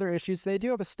have some other issues. They do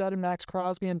have a stud in Max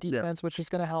Crosby on defense, which is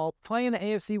going to help. Playing the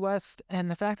AFC West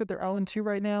and the fact that they're 0-2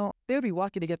 right now, they would be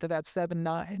lucky to get to that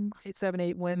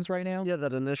 7-8 wins right now. Yeah,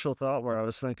 that initial thought where I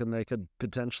was thinking they could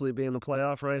potentially be in the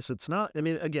playoff race. It's not. I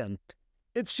mean, again,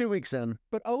 it's 2 weeks in.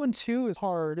 But 0-2 is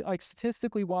hard. Like,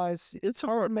 statistically wise, it's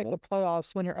hard to make the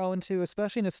playoffs when you're 0-2,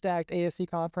 especially in a stacked AFC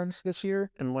conference this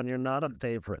year. And when you're not a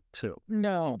favorite, too.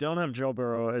 No. You don't have Joe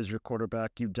Burrow as your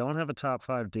quarterback. You don't have a top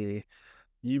 5 D.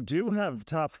 you do have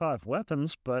top 5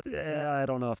 weapons, but I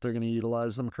don't know if they're going to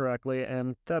utilize them correctly,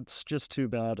 and that's just too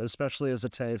bad, especially as a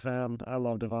Tay fan. I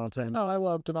love Devontae. Oh, I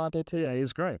love Devontae too. Yeah,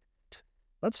 he's great.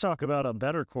 Let's talk about a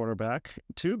better quarterback,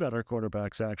 2 better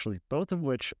quarterbacks actually, both of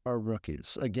which are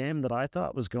rookies. A game that I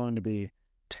thought was going to be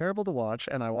terrible to watch,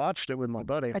 and I watched it with my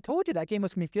buddy. I told you that game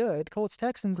was going to be good. Colts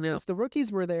Texans, because the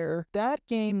rookies were there. That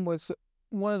game was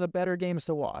one of the better games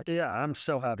to watch. Yeah, I'm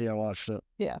so happy I watched it.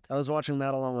 Yeah. I was watching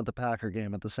that along with the Packer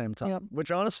game at the same time,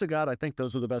 which honest to God, I think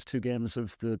those are the best 2 games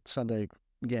of the Sunday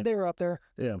game. They were up there.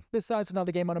 Yeah. Besides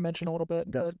another game I want to mention a little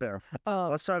bit. That's fair.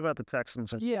 Let's talk about the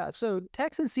Texans. Yeah, so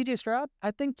Texans CJ Stroud,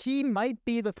 I think he might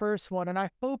be the first one, and I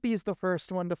hope he's the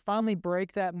first one to finally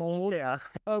break that mold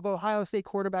of Ohio State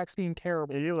quarterbacks being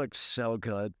terrible. He looks so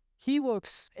good. He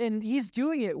looks, and he's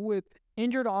doing it with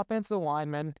injured offensive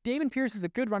linemen. David Pierce is a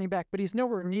good running back, but he's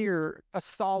nowhere near a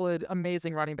solid,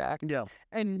 amazing running back. Yeah.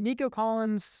 And Nico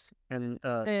Collins and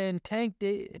Tank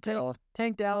Dell.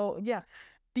 Yeah.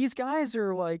 These guys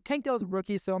are like, Tank Dell's a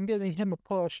rookie, so I'm giving him a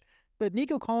push. But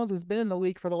Nico Collins has been in the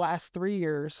league for the last 3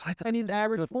 years, and he's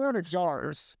averaged 400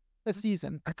 yards a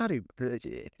season. I thought he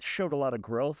showed a lot of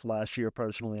growth last year,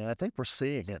 personally. I think we're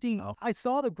seeing it now. I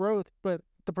saw the growth, but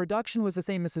the production was the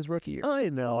same as his rookie year. I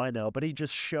know, but he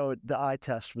just showed the eye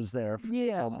test was there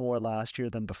more last year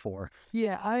than before.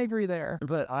 Yeah, I agree there.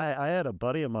 But I had a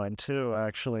buddy of mine too,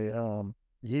 actually.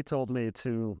 He told me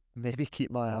to maybe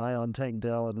keep my eye on Tank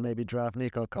Dell and maybe draft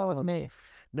Nico Collins. Oh, it's me.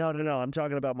 No. I'm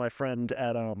talking about my friend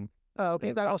at Oh,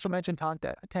 because I also mentioned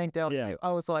Tank Dell. Yeah.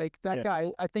 I was like, that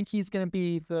guy, I think he's going to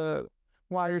be the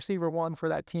wide receiver 1 for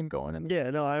that team going in. Yeah,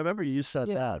 no, I remember you said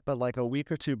that, but like a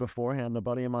week or 2 beforehand, a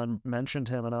buddy of mine mentioned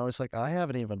him, and I was like, I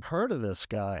haven't even heard of this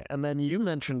guy. And then you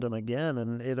mentioned him again,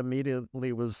 and it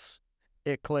immediately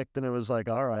it clicked, and it was like,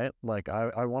 all right, like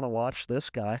I want to watch this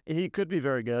guy. He could be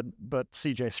very good, but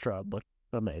CJ Stroud looked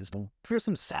amazing. Here's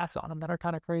some stats on him that are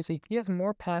kind of crazy. He has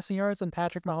more passing yards than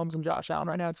Patrick Mahomes and Josh Allen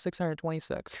right now. It's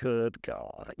 626. Good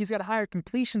God. He's got a higher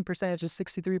completion percentage of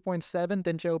 63.7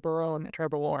 than Joe Burrow and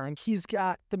Trevor Lawrence. He's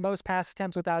got the most pass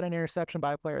attempts without an interception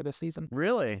by a player this season.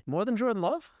 Really? More than Jordan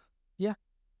Love? Yeah.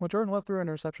 Well, Jordan Love threw an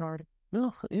interception already.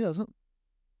 No, he doesn't.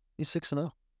 He's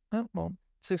 6-0. Oh, well.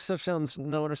 6 touchdowns,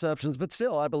 no interceptions, but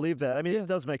still, I believe that. I mean, it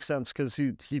does make sense because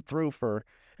he threw for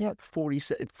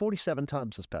 47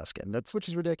 times this past game. Which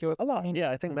is ridiculous. A lot. Yeah,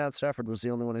 I think Matt Stafford was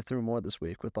the only one who threw more this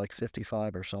week with like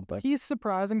 55 or something. He's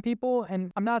surprising people,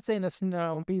 and I'm not saying this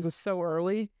because it's so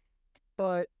early,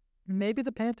 but maybe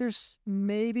the Panthers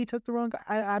maybe took the wrong guy.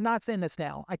 I'm not saying this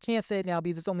now. I can't say it now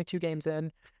because it's only 2 games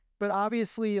in. But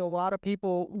obviously, a lot of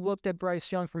people looked at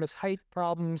Bryce Young from his height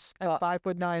problems at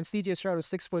 5'9". CJ Stroud was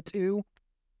 6'2".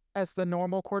 As the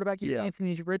normal quarterback.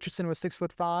 Anthony Richardson was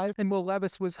 6'5", and Will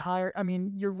Levis was higher. I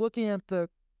mean, you're looking at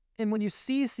and when you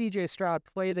see C.J. Stroud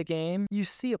play the game, you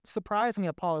see surprisingly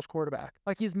a polished quarterback.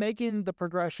 Like, he's making the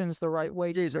progressions the right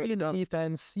way. He's reading the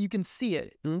defense. You can see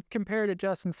it. Compared to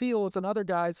Justin Fields and other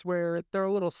guys where they're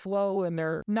a little slow and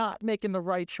they're not making the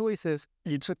right choices.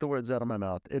 You took the words out of my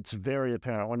mouth. It's very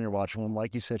apparent when you're watching him.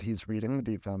 Like you said, he's reading the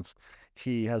defense.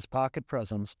 He has pocket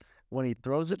presence. When he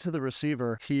throws it to the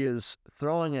receiver, he is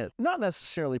throwing it not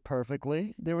necessarily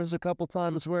perfectly. There was a couple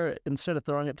times where instead of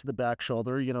throwing it to the back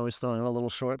shoulder, he's throwing it a little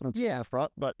short and it's in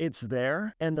front, but it's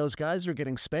there, and those guys are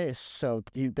getting space, so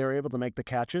they're able to make the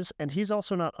catches, and he's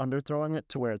also not underthrowing it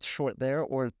to where it's short there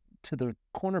or to the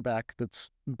cornerback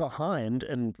that's behind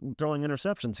and throwing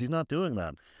interceptions. He's not doing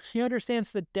that. He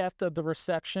understands the depth of the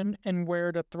reception and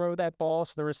where to throw that ball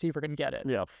so the receiver can get it.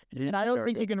 Yeah. And I don't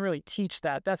think you can really teach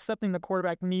that. That's something the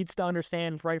quarterback needs to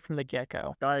understand right from the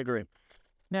get-go. I agree.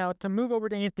 Now, to move over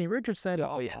to Anthony Richardson,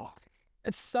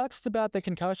 it sucks about the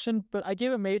concussion, but I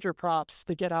give him major props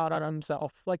to get out on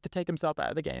himself, like to take himself out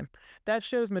of the game. That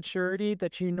shows maturity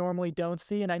that you normally don't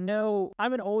see. And I know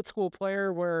I'm an old school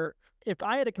player where if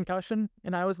I had a concussion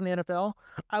and I was in the NFL,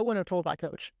 I wouldn't have told my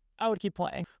coach. I would keep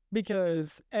playing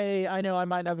because A, I know I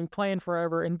might not be playing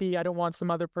forever, and B, I don't want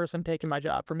some other person taking my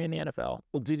job for me in the NFL.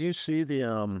 Well, did you see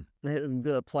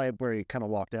the play where he kind of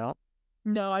walked out?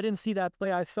 No, I didn't see that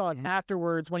play. I saw it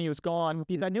afterwards when he was gone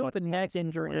because I knew it was a neck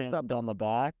injury. On the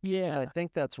back. Yeah. I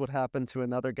think that's what happened to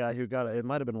another guy who got it. It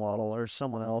might have been Waddle or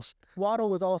someone else.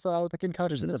 Waddle was also out with a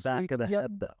concussion. In the back of the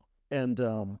head, though. And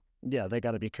they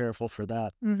got to be careful for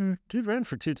that. Mm-hmm. Dude ran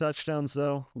for 2 touchdowns,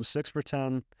 though. It was 6 for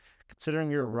 10.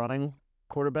 Considering you're running,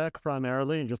 quarterback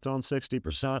primarily, and you're throwing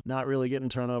 60%, not really getting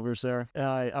turnovers there.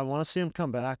 I want to see him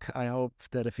come back. I hope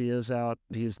that if he is out,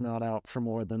 he's not out for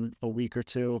more than a week or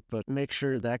two, but make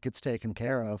sure that gets taken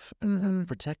care of. And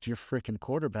protect your freaking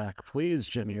quarterback, please,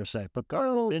 Jimmy Irsay. But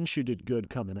Gardner Minshew did good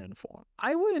coming in for him.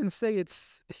 I wouldn't say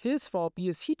it's his fault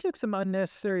because he took some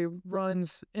unnecessary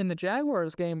runs in the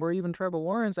Jaguars game where even Trevor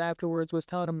Lawrence afterwards was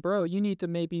telling him, bro, you need to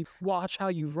maybe watch how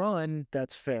you run.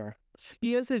 That's fair.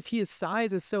 Because if his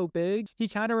size is so big, he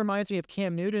kind of reminds me of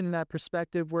Cam Newton in that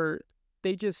perspective where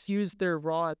they just use their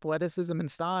raw athleticism and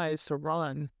size to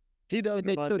run. He does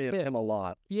remind me of him a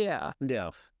lot. Yeah. Yeah.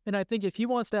 And I think if he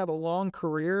wants to have a long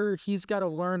career, he's got to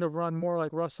learn to run more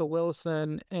like Russell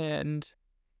Wilson and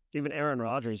even Aaron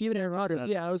Rodgers.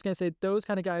 Yeah, I was going to say those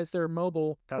kind of guys, they're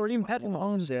mobile. Or even Patrick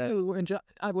Mahomes, too. And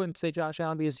I wouldn't say Josh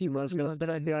Allen because he was going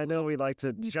to... I know we like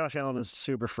to... Josh Allen is a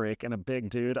super freak and a big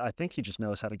dude. I think he just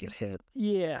knows how to get hit.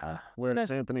 Yeah.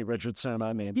 Whereas Anthony Richardson,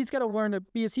 I mean... He's got to learn to...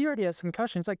 Because he already has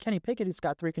concussions. Like Kenny Pickett, who's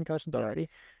got 3 concussions already.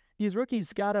 These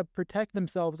rookies got to protect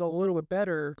themselves a little bit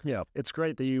better. Yeah, it's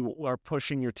great that you are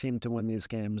pushing your team to win these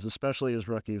games, especially as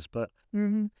rookies, but...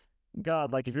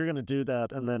 God, like if you're going to do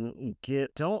that and then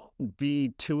don't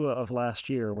be Tua of last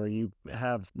year where you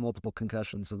have multiple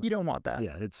concussions. You don't want that.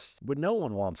 Yeah, no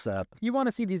one wants that. You want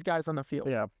to see these guys on the field.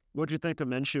 Yeah. What'd you think of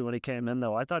Minshew when he came in,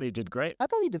 though? I thought he did great. I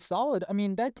thought he did solid. I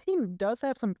mean, that team does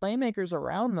have some playmakers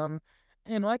around them.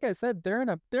 And like I said, they're in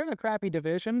a crappy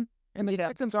division. And the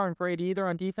Texans aren't great either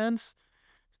on defense.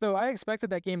 So I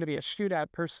expected that game to be a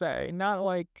shootout per se, not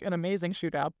like an amazing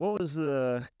shootout. What was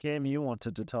the game you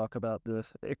wanted to talk about, the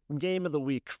game of the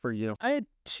week for you? I had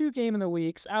 2 game of the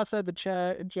weeks outside the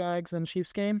Jags and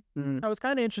Chiefs game. I was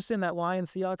kind of interested in that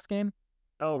Lions-Seahawks game.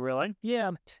 Oh, really? Yeah.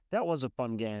 That was a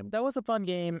fun game. That was a fun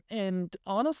game. And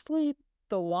honestly,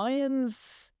 the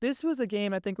Lions, this was a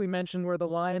game I think we mentioned where the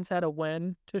Lions had a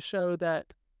win to show that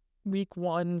week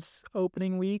 1's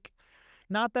opening week.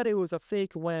 Not that it was a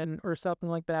fake win or something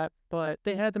like that, but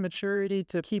they had the maturity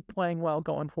to keep playing well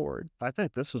going forward. I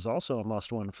think this was also a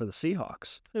must-win for the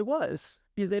Seahawks. It was,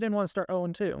 because they didn't want to start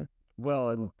 0-2. Well,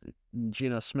 and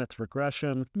Geno Smith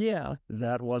regression. Yeah.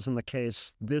 That wasn't the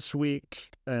case this week,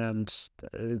 and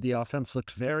the offense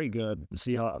looked very good. The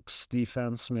Seahawks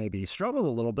defense maybe struggled a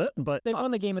little bit, but... They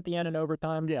won the game at the end in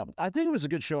overtime. Yeah, I think it was a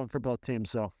good showing for both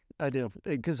teams, though. I do,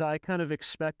 because I kind of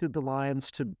expected the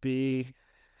Lions to be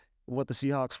what the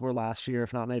Seahawks were last year,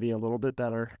 if not maybe a little bit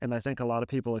better. And I think a lot of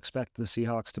people expect the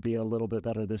Seahawks to be a little bit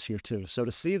better this year, too. So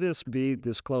to see this be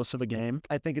this close of a game,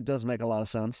 I think it does make a lot of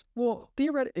sense. Well,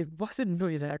 theoretically, it wasn't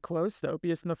really that close, though,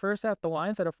 because in the first half, the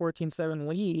Lions had a 14-7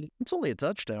 lead. It's only a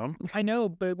touchdown. I know,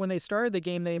 but when they started the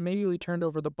game, they immediately turned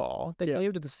over the ball. They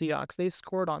gave it to the Seahawks. They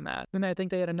scored on that. Then I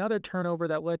think they had another turnover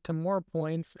that led to more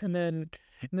points, and then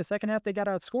in the second half, they got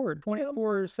outscored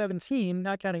 24-17,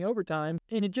 not counting overtime.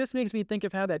 And it just makes me think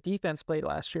of how that defense played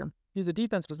last year. Because the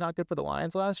defense was not good for the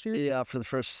Lions last year. Yeah, for the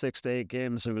first 6 to 8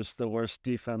 games, it was the worst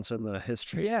defense in the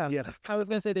history. Yeah. I was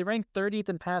going to say they ranked 30th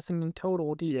in passing in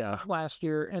total last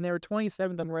year, and they were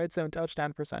 27th in red zone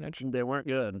touchdown percentage. They weren't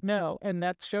good. No, and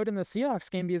that showed in the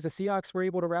Seahawks game because the Seahawks were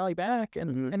able to rally back,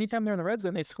 and anytime they're in the red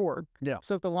zone, they scored. Yeah.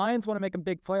 So if the Lions want to make a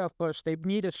big playoff push, they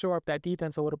need to shore up that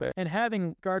defense a little bit. And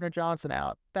having Gardner Johnson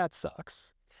out, that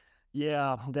sucks.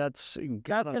 Yeah, that's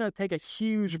going to take a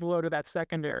huge blow to that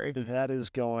secondary. That is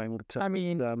going to. I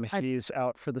mean, he's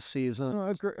out for the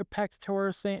season.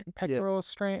 Pectoral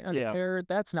strain there.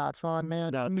 That's not fun,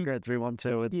 man. No, grade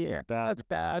 3-1-2. It's bad. That's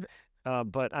bad.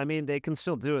 But I mean, they can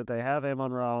still do it. They have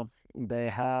Amon-Ra. They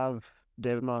have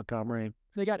David Montgomery.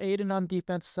 They got Aiden on the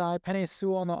defense side, Penei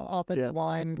Sewell on the offensive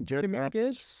line. Jahmyr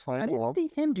Gibbs, I didn't see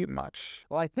him do much.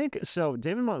 Well, I think so.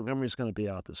 David Montgomery's going to be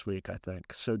out this week, I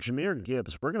think. So Jahmyr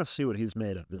Gibbs, we're going to see what he's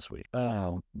made of this week.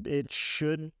 It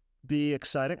should be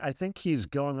exciting. I think he's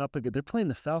going up again. They're playing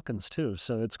the Falcons too,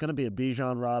 so it's going to be a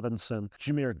Bijan Robinson,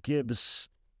 Jahmyr Gibbs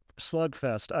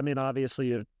slugfest. I mean,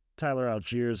 obviously Tyler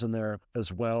Algiers in there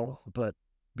as well, but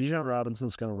Bijan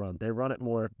Robinson's going to run. They run it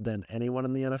more than anyone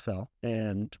in the NFL.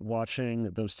 And watching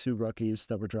those 2 rookies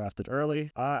that were drafted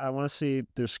early, I want to see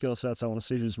their skill sets. I want to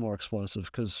see who's more explosive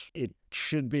because it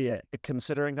should be,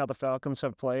 considering how the Falcons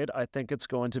have played, I think it's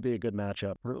going to be a good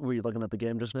matchup. Were you looking at the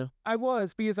game just now? I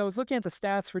was, because I was looking at the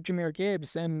stats for Jahmyr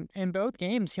Gibbs, and in both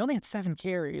games, he only had 7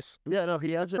 carries. Yeah, no,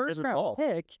 he hasn't been involved.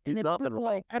 Pick, he's not been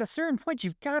involved. At a certain point,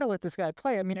 you've got to let this guy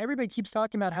play. I mean, everybody keeps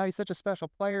talking about how he's such a special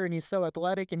player and he's so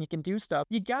athletic and he can do stuff.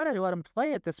 You got to let him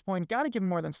play at this point. Got to give him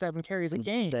more than 7 carries a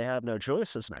game. They have no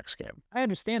choice this next game. I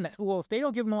understand that. Well, if they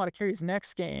don't give him a lot of carries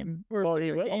next game, he will,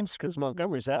 because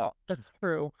Montgomery's out. That's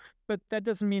true. But that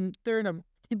doesn't mean they're in a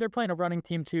they're playing a running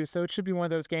team too, so it should be one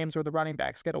of those games where the running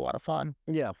backs get a lot of fun.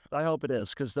 Yeah, I hope it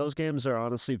is, because those games are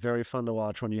honestly very fun to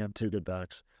watch when you have two good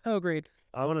backs. Oh, agreed.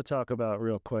 I want to talk about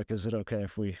real quick. Is it okay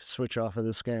if we switch off of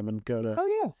this game and go to?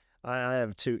 Oh yeah, I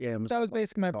have two games. that was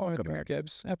basically my Talk point with about. Jahmyr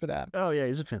Gibbs. After that, Oh yeah,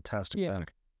 he's a fantastic Yeah.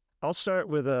 back. I'll start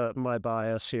with my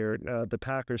bias here, the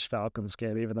Packers-Falcons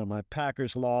game. Even though my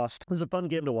Packers lost, it was a fun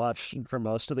game to watch for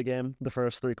most of the game. The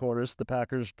first three quarters, the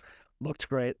Packers looked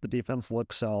great. The defense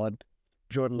looked solid.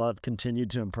 Jordan Love continued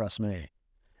to impress me.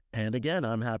 And again,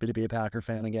 I'm happy to be a Packer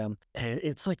fan again. And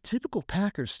it's like typical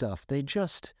Packer stuff. They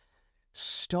just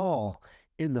stall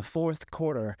in the fourth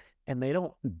quarter and they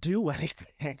don't do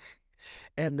anything.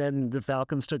 And then the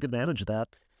Falcons took advantage of that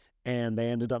and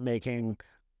they ended up making,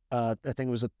 I think it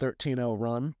was a 13-0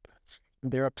 run.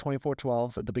 They're up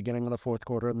 24-12 at the beginning of the fourth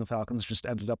quarter, and the Falcons just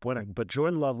ended up winning. But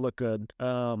Jordan Love looked good.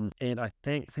 And I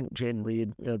think Jaden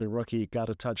Reed, the rookie, got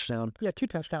a touchdown. yeah, 2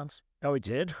 touchdowns, Oh, he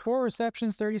did? 4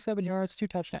 receptions, 37 yards, 2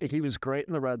 touchdowns. He was great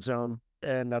in the red zone,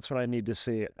 and that's what I need to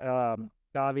see.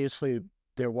 Obviously,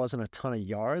 there wasn't a ton of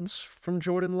yards from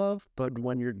Jordan Love, but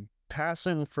when you're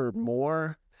passing for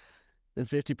more than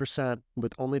 50%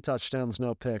 with only touchdowns,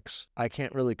 no picks, I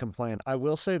can't really complain. I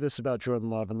will say this about Jordan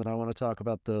Love, and then I want to talk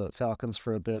about the Falcons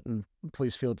for a bit, and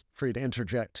please feel free to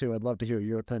interject too. I'd love to hear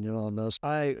your opinion on those.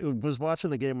 I was watching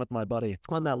the game with my buddy.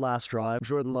 On that last drive,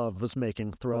 Jordan Love was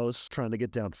making throws, trying to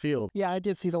get downfield. Yeah, I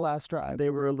did see the last drive. They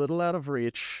were a little out of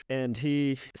reach, and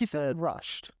he said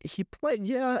rushed. he played,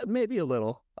 yeah, maybe a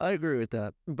little. I agree with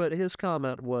that. But his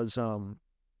comment was, Aaron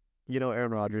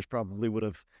Rodgers probably would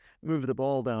have moved the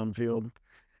ball downfield.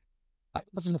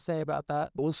 Nothing to say about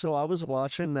that. Well, so I was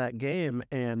watching that game,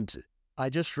 and I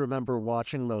just remember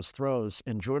watching those throws,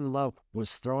 and Jordan Love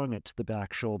was throwing it to the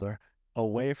back shoulder,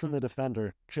 away from the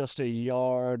defender, just a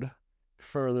yard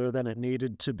further than it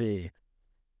needed to be.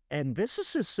 And this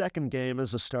is his second game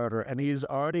as a starter, and he's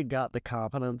already got the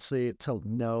competency to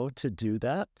know to do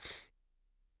that.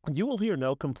 You will hear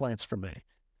no complaints from me.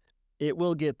 It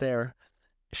will get there.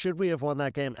 Should we have won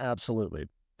that game? Absolutely.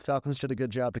 Falcons did a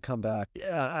good job to come back.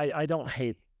 Yeah, I don't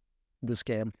hate this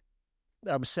game.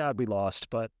 I'm sad we lost,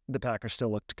 but the Packers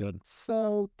still looked good.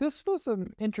 So this was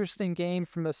an interesting game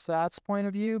from a stats point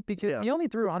of view because he only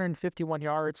threw 151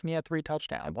 yards and he had 3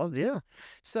 touchdowns. Well, yeah.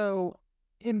 So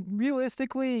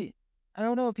realistically, I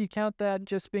don't know if you count that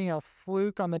just being a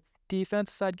fluke on the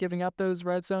defense side, giving up those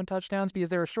red zone touchdowns because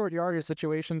they were short yardage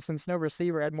situations since no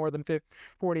receiver had more than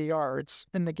 40 yards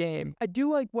in the game. I do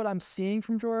like what I'm seeing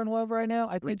from Jordan Love right now.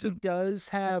 I think he does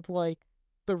have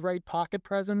the right pocket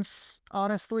presence,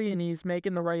 honestly, and he's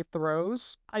making the right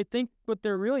throws. I think what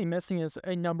they're really missing is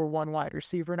a number 1 wide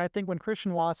receiver, and I think when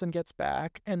Christian Watson gets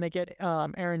back and they get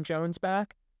Aaron Jones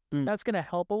back, that's going to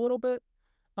help a little bit.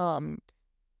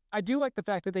 I do like the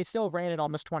fact that they still ran it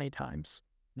almost 20 times.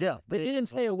 Yeah. They didn't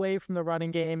stay away from the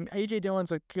running game. A.J.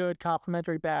 Dillon's a good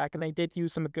complementary back, and they did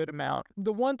use him a good amount.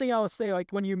 The one thing I would say,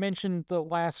 when you mentioned the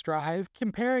last drive,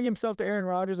 comparing himself to Aaron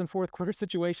Rodgers in fourth quarter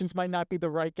situations might not be the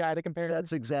right guy to compare.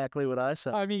 That's exactly what I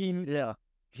said. I mean... Yeah.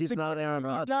 He's not Aaron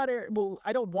Rodgers.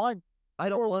 I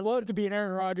don't want Love to be an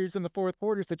Aaron Rodgers in the fourth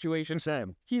quarter situation.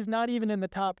 Same. He's not even in the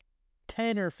top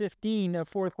 10 or 15 of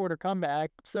fourth quarter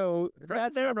comeback. So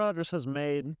Aaron Rodgers has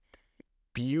made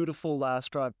beautiful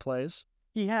last drive plays.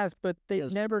 He has, but they've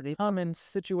never come in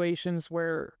situations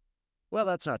where... Well,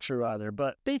 that's not true either,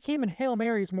 but... They came in Hail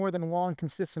Marys more than long,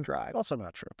 consistent drives. Also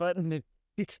not true, but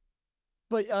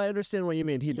I understand what you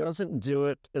mean. He doesn't do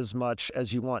it as much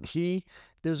as you want.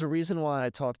 There's a reason why I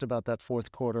talked about that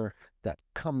fourth quarter, that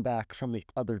comeback from the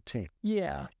other team.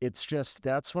 Yeah. It's just,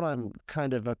 that's what I'm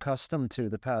kind of accustomed to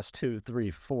the past 2,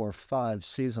 3, 4, 5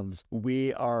 seasons.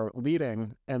 We are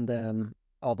leading, and then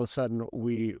all of a sudden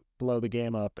we blow the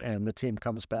game up and the team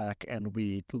comes back and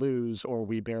we lose or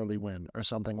we barely win or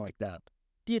something like that.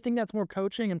 Do you think that's more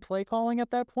coaching and play calling at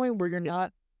that point where you're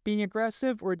not being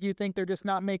aggressive, or do you think they're just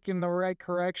not making the right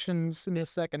corrections in the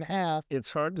second half?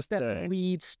 It's hard to that say.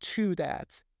 Leads to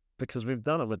that. Because we've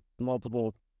done it with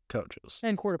multiple coaches.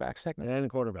 And quarterbacks, technically.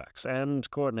 And quarterbacks and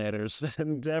coordinators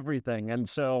and everything. And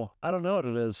so I don't know what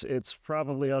it is. It's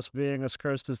probably us being as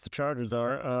cursed as the Chargers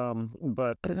are.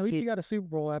 But at least you got a Super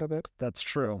Bowl out of it. That's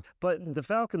true. But the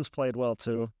Falcons played well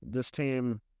too. This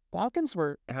team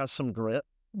has some grit.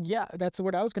 Yeah, that's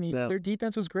what I was going to use. Yeah. Their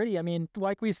defense was gritty. I mean,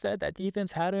 like we said, that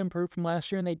defense had to improve from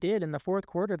last year, and they did. In the fourth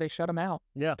quarter, they shut them out.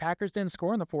 Yeah. Packers didn't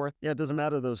score in the fourth. Yeah, it doesn't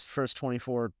matter those first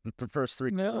 24, the first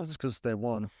 3 quarters, because they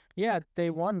won. Yeah, they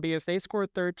won because they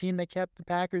scored 13. They kept the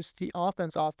Packers'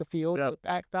 offense off the field. Yep.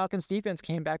 The Falcons' defense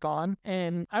came back on.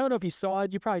 And I don't know if you saw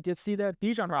it. You probably did see that.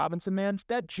 Bijan Robinson, man,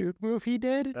 that juke move he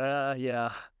did.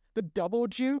 Yeah. the double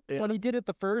juke when he did it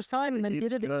the first time and then He's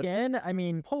did it good. again. I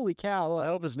mean, holy cow. I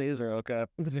hope his knees are okay.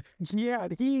 Yeah,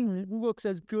 he looks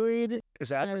as good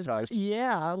Is as, advertised.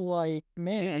 yeah, like,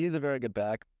 man. He's a very good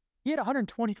back. He had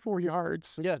 124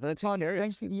 yards. Yeah, 19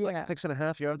 carries. Yeah. Like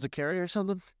 6.5 yards a carry or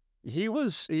something. He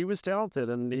was talented,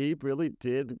 and he really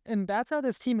did And that's how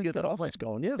this team is get that going. offense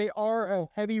going. Yeah. They are a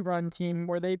heavy run team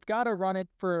where they've got to run it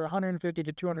for 150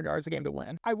 to 200 yards a game to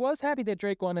win. I was happy that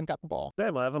Drake London got the ball.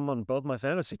 Damn, I have him on both my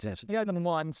fantasy teams. He got them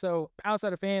one. So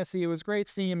outside of fantasy, it was great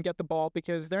seeing him get the ball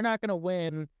because they're not going to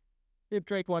win if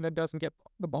Drake London doesn't get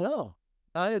the ball. No,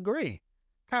 I agree.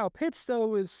 Kyle Pitts,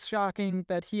 though, is shocking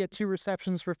that he had 2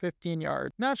 receptions for 15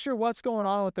 yards. Not sure what's going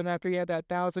on with him after he had that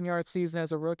 1,000-yard season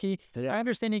as a rookie. Yeah. I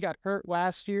understand he got hurt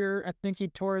last year. I think he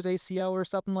tore his ACL or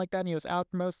something like that, and he was out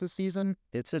for most of the season.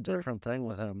 It's a different thing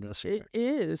with him this year. It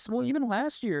is. Well, even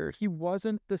last year, he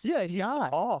wasn't the same guy.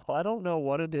 Off. I don't know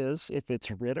what it is, if it's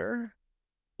Ritter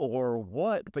or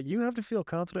what, but you have to feel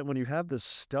confident when you have this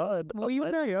stud. Well,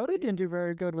 even Mariota didn't do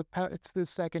very good with Pitts this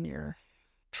second year.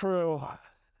 True.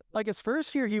 Like his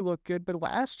first year, he looked good, but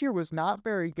last year was not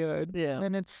very good. Yeah.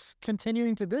 And it's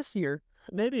continuing to this year.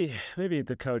 Maybe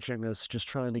the coaching is just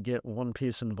trying to get one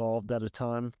piece involved at a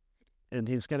time, and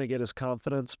he's going to get his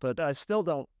confidence, but I still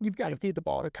don't. You've got to feed the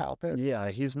ball to Kyle Pitts. Yeah,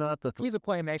 he's not the He's a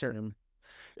playmaker.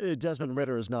 Desmond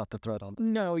Ritter is not the threat on.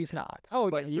 No, he's not. Oh,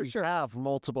 But yeah, you for sure. have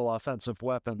multiple offensive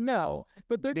weapons. No,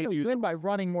 but they're going to win by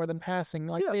running more than passing.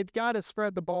 Like, Yeah. they've got to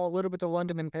spread the ball a little bit to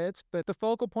London and Pitts, but the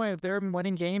focal point of their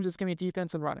winning games is going to be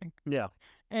defense and running. Yeah.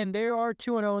 And they are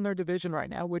 2-0 in their division right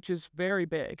now, which is very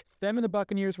big. Them and the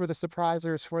Buccaneers were the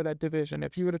surprisers for that division.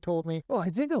 If you would have told me, Well, I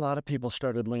think a lot of people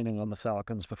started leaning on the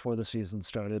Falcons before the season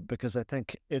started because I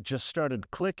think it just started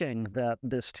clicking that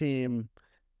this team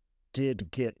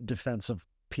did get defensive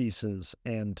pieces,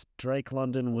 and Drake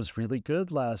London was really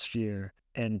good last year,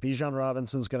 and Bijan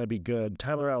Robinson's going to be good.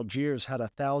 Tyler Algiers had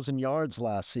 1,000 yards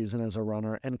last season as a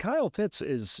runner, and Kyle Pitts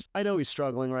is, I know he's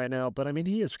struggling right now, but I mean,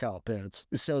 he is Kyle Pitts.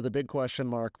 So the big question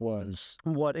mark was,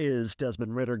 what is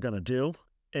Desmond Ritter going to do?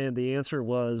 And the answer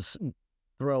was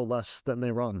throw less than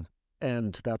they run.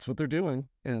 And that's what they're doing,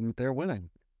 and they're winning.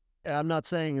 I'm not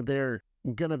saying they're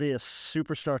going to be a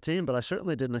superstar team, but I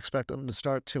certainly didn't expect them to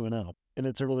start 2-0, and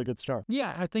it's a really good start.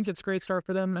 yeah, I think it's a great start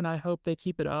for them, and I hope they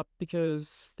keep it up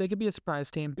because they could be a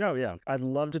surprise team. Oh, yeah. I'd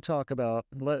love to talk about,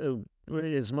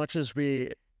 as much as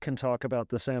we can talk about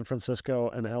the San Francisco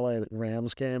and LA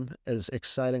Rams game, as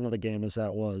exciting of a game as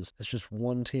that was, it's just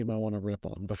one team I want to rip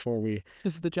on before we...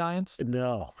 Is it the Giants?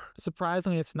 No.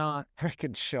 Surprisingly, it's not.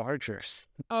 Freaking Chargers.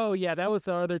 Oh, yeah, that was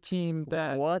the other team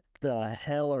that... What the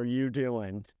hell are you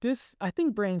doing? I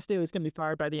think Brandon Staley's going to be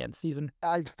fired by the end of the season.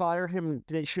 I'd fire him.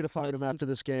 They should have fired him after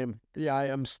this game. Yeah,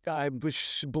 I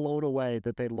was blown away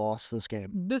that they lost this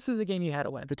game. This is a game you had to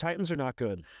win. The Titans are not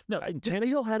good. No,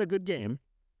 Tannehill had a good game.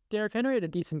 Derrick Henry had a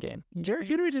decent game. I Derrick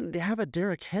Henry didn't have a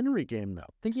Derrick Henry game, though.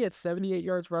 think he had 78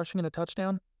 yards rushing and a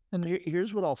touchdown. And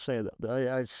Here's what I'll say,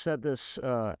 though. I said this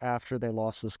after they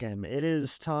lost this game. It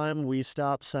is time we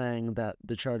stop saying that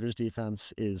the Chargers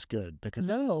defense is good, because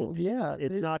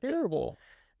it's not terrible.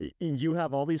 You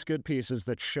have all these good pieces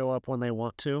that show up when they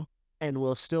want to, and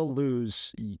will still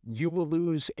lose. You will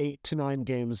lose 8 to 9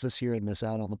 games this year and miss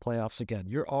out on the playoffs again.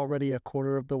 You're already a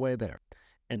quarter of the way there,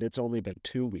 and it's only been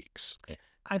 2 weeks.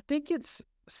 I think it's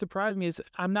surprised me is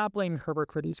I'm not blaming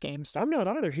Herbert for these games, I'm not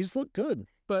either. He's looked good.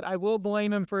 but I will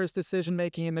blame him for his decision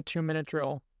making in the 2-minute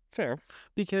drill. Fair.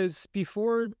 Because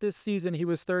before this season, he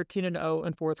was 13-0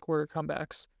 in fourth quarter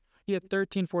comebacks. He had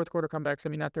 13 fourth quarter comebacks. I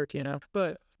mean, not 13-0.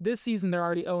 But this season, they're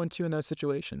already 0-2 in those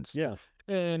situations. Yeah.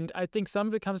 And I think some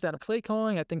of it comes down to play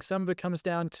calling. I think some of it comes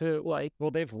down to, like...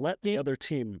 Well, they've let the other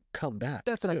team come back.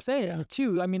 That's what I'm saying,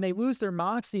 too. I mean, they lose their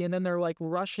moxie, and then they're, like,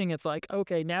 rushing. It's like,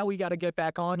 okay, now we got to get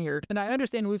back on here. And I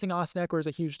understand losing Austin Eckler is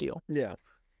a huge deal. Yeah.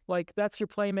 Like, that's your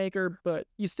playmaker, but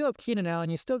you still have Keenan Allen.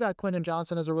 You still got Quentin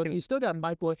Johnson as a rookie. You still got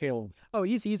Mike Williams. Hill. Oh,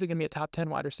 he's easily going to be a top 10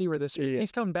 wide receiver this year. Yeah.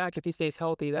 He's coming back if he stays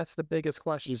healthy. That's the biggest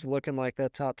question. He's looking like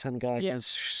that top 10 guy Yeah. he's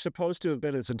supposed to have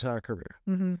been his entire career.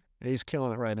 Mm-hmm. He's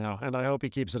killing it right now, and I hope he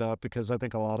keeps it up because I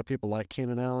think a lot of people like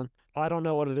Keenan Allen. I don't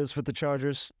know what it is with the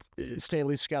Chargers.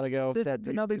 Staley's got to go.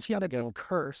 Another He's team gotta that go. got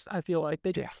cursed, I feel like.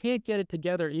 They just can't get it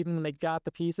together even when they got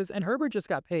the pieces. And Herbert just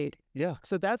got paid. Yeah.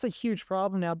 So that's a huge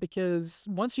problem now because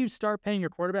once you start paying your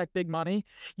quarterback big money,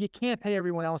 you can't pay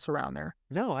everyone else around there.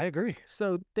 No, I agree.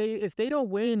 So if they don't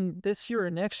win this year or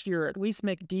next year, at least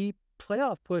make deep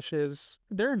playoff pushes,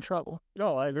 they're in trouble.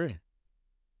 Oh, I agree.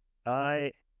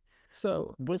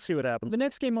 We'll see what happens. The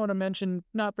next game I want to mention,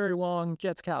 not very long,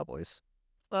 Jets-Cowboys.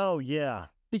 Oh, yeah.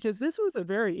 because this was a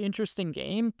very interesting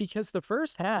game because the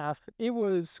first half, it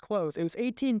was close. It was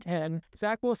 18-10.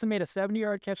 Zach Wilson made a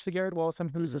 70-yard catch to Garrett Wilson,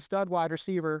 who's a stud wide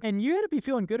receiver. And you had to be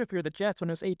feeling good if you're the Jets when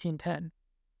it was 18-10.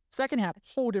 Second half,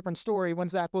 whole different story when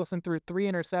Zach Wilson threw 3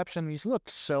 interceptions. He's looked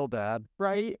So bad.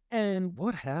 right. And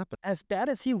What happened? as bad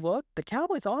as he looked, the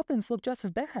Cowboys' offense looked just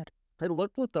as bad. It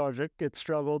looked lethargic. It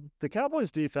struggled. The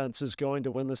Cowboys' defense is going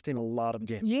to win this team a lot of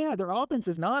games. Yeah, their offense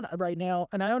is not right now.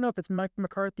 And I don't know if it's Mike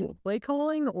McCarthy play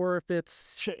calling or if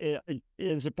it's.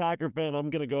 As a Packer fan, I'm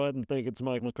going to go ahead and think it's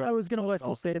Mike McCarthy. I was going to let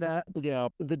you say that. Yeah,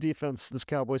 the defense this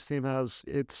Cowboys team has,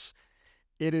 it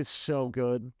is so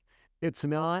good. It's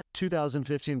not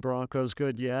 2015 Broncos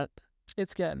good yet.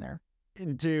 It's getting there.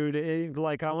 Dude, I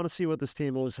want to see what this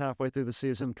team was halfway through the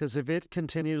season, because if it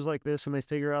continues like this and they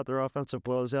figure out their offensive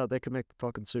blows-out, they could make the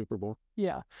fucking Super Bowl.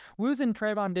 Yeah. Losing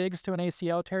Trayvon Diggs to an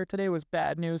ACL tear today was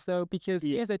bad news, though, because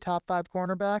he is a top 5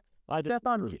 cornerback. I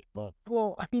Stephon, but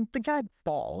well, I mean, the guy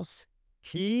balls.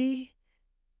 he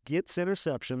gets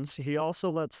interceptions. He also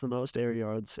lets the most air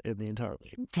yards in the entire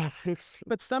league.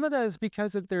 But some of that is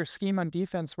because of their scheme on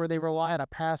defense where they rely on a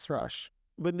pass rush.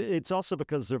 But it's also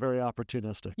because they're very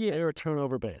opportunistic. Yeah. They're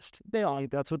turnover-based. They are.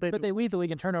 That's what they But do. they lead the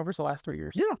league in turnovers the last 3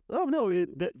 years. Yeah. Oh, no.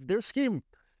 Their scheme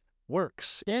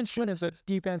works. Dan Quinn is a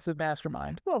defensive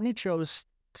mastermind. Well, he chose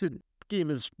to scheme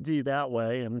his D that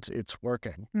way, and it's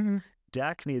working. Mm-hmm.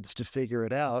 Dak needs to figure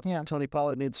it out. Yeah. Tony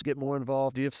Pollard needs to get more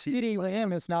involved. CeeDee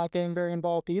Lamb is not getting very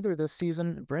involved either this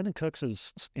season. Brandon Cooks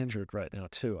is injured right now,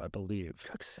 too, I believe.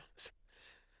 Cooks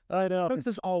I know.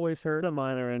 is always hurt. It's a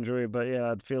minor injury, but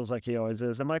yeah, it feels like he always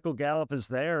is. And Michael Gallup is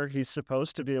there. He's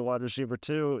supposed to be a wide receiver,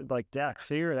 too. Like, Dak,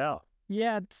 figure it out.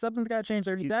 Yeah, something's got to change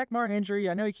there. Dak Martin injury,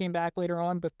 I know he came back later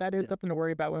on, but that is something to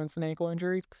worry about when it's an ankle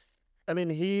injury. I mean,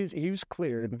 he was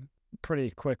cleared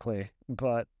pretty quickly,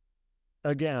 but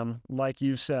again, like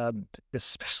you said,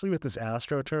 especially with this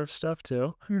AstroTurf stuff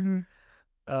too, Mm-hmm.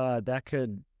 that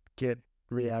could get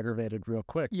re-aggravated real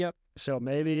quick. Yep. So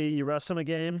maybe you rest him a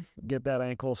game, get that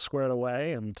ankle squared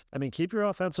away, and I mean, keep your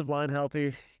offensive line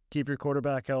healthy, keep your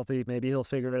quarterback healthy. Maybe he'll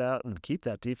figure it out and keep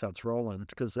that defense rolling,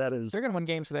 because that is, They're going to win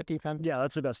games with that defense. yeah,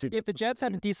 that's the best defense. If the Jets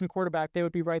had a decent quarterback, they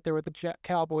would be right there with the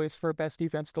Cowboys for best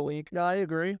defense in the league. Yeah, I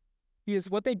agree. Because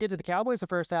what they did to the Cowboys the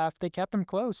first half, they kept them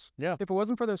close. Yeah. If it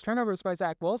wasn't for those turnovers by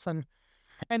Zach Wilson,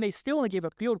 and they still only gave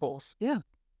up field goals. Yeah.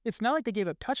 It's not like they gave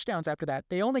up touchdowns after that.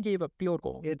 They only gave up field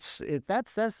goals. It's That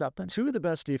says something. two of the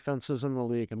best defenses in the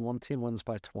league, and one team wins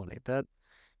by 20.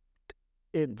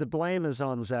 The blame is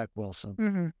on Zach Wilson.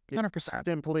 Mm-hmm. 100%.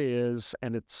 Simply is,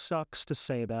 and it sucks to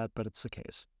say that, but it's the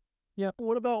case. Yep.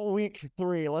 What about week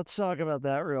 3? Let's talk about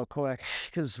that real quick,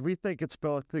 because we think it's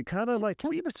both kind of like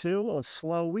week 2, a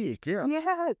slow week. Yeah.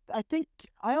 Yeah, I think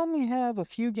I only have a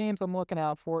few games I'm looking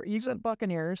out for. Eagles,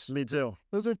 Buccaneers. Me too.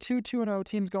 Those are 2-2-0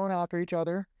 teams going after each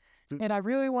other. And I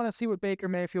really want to see what Baker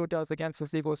Mayfield does against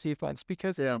this Eagles defense,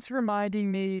 because it's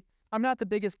reminding me, I'm not the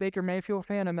biggest Baker Mayfield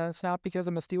fan, and that's not because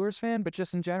I'm a Steelers fan, but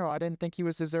just in general, I didn't think he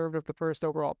was deserved of the first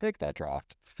overall pick that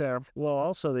draft. Fair. Well,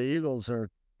 also the Eagles are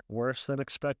worse than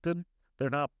expected. They're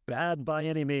not bad by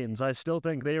any means. I still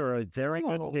think they are a very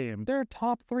good team. They're a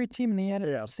top 3 team in the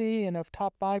NFC and a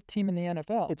top 5 team in the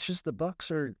NFL. It's just the Bucs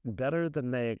are better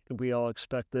than we all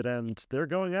expected, and they're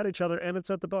going at each other, and it's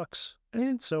at the Bucs.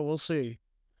 And so we'll see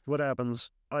what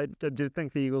happens. I do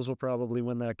think the Eagles will probably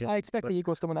win that game. I expect the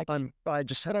Eagles to win that game. I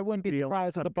just But I wouldn't be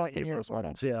surprised if the Buccaneers won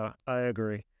it. Yeah, I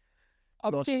agree.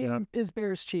 Up game is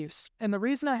Bears Chiefs. And the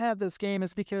reason I have this game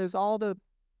is because all the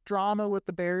drama with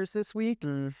the Bears this week,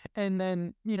 and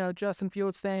then, Justin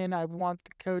Fields saying, I want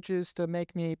the coaches to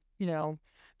make me,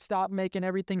 stop making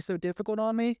everything so difficult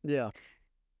on me. Yeah.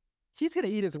 He's going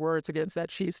to eat his words against that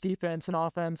Chiefs defense and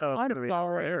offense. Oh, I'm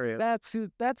sorry.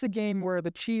 That's a game where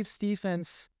the Chiefs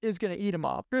defense is going to eat him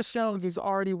up. Chris Jones is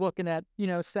already looking at,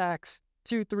 sacks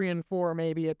 2, 3, and 4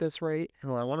 maybe at this rate.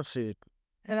 Well, I want to see it.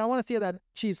 And I want to see how that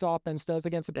Chiefs offense does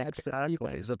against a bad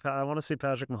defense. I want to see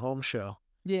Patrick Mahomes show.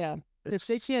 Yeah. If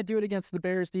they can't do it against the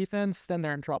Bears defense, then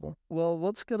they're in trouble. Well,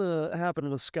 what's going to happen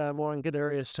with Sky Moore and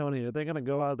Kadarius Toney? Are they going to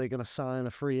go out? Are they going to sign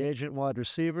a free agent wide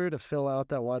receiver to fill out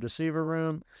that wide receiver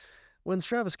room? When's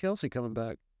Travis Kelce coming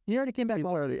back? He already came back.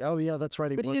 Oh, yeah, that's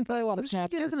right. But he didn't play a lot of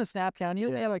snaps. He wasn't a snap count. He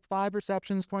only had like 5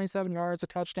 receptions, 27 yards, a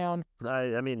touchdown.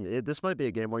 I mean, this might be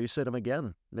a game where you sit him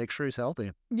again. Make sure he's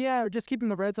healthy. Yeah, or just keep him in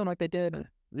the red zone like they did.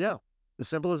 Yeah, as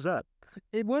simple as that.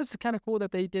 It was kind of cool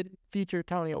that they did feature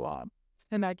Tony a lot.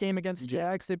 In that game against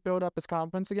Jags, they built up his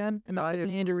confidence again, and that's what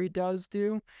Andy Reid does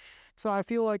do. So I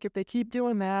feel like if they keep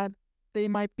doing that, they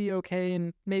might be okay,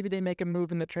 and maybe they make a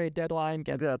move in the trade deadline.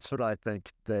 That's what I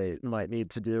think they might need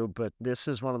to do. But this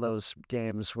is one of those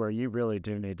games where you really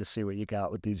do need to see what you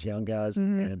got with these young guys.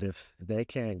 And if they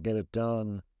can't get it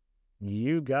done,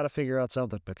 you got to figure out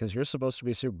something because you're supposed to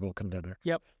be a Super Bowl contender.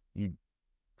 Yep. You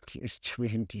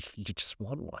just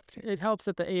won one. It helps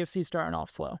that the AFC starting off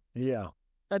slow. Yeah.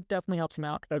 That definitely helps him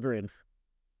out. Agreed.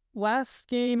 Last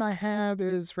game I have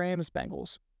is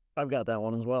Rams-Bengals. I've got that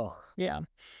one as well. Yeah.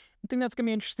 I think that's going to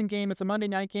be an interesting game. It's a Monday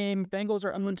night game. Bengals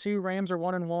are 0-2. Rams are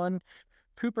 1-1.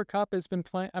 Cooper Kupp has been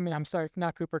playing. I mean, I'm sorry,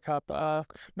 not Cooper Kupp.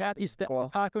 Matthew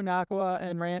Paco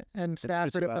Nakua and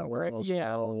Stafford have been great.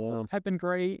 Have been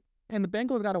great. And the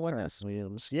Bengals got to win this.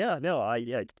 Williams. Yeah, no,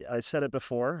 I said it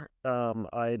before.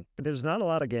 There's not a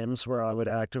lot of games where I would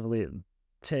actively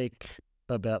take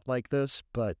a bet like this,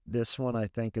 but this one I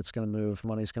think it's going to move.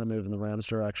 Money's going to move in the Rams'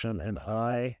 direction, and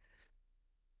I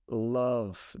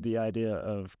love the idea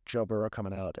of Joe Burrow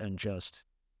coming out and just,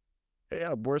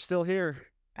 we're still here.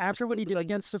 After what he did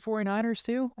against the 49ers,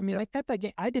 too? I mean, they kept that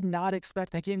game. I did not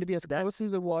expect that game to be as close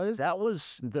as it was. That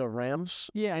was the Rams.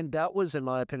 Yeah. And that was, in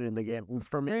my opinion, the game.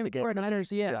 For me, the game. 49ers,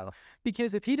 yeah.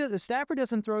 Because if Stafford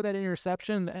doesn't throw that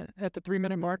interception at the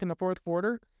 3-minute mark in the fourth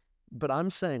quarter. But I'm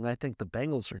saying I think the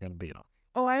Bengals are going to beat them.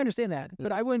 Oh, I understand that.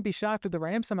 But I wouldn't be shocked if the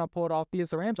Rams somehow pull it off because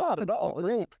the Rams not at all.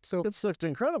 Great. So it's looked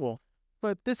incredible.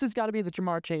 But this has got to be the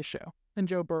Jamar Chase show. And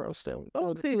Joe Burrow still.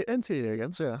 Oh, T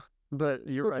Higgins, yeah. But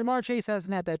you're right. Jamar Chase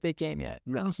hasn't had that big game yet.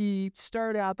 No. And he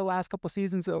started out the last couple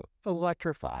seasons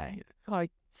electrifying.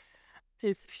 Like,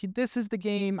 this is the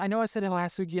game, I know I said it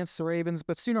last week against the Ravens,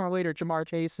 but sooner or later, Jamar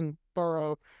Chase and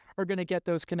Burrow are going to get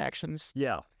those connections.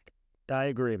 Yeah, I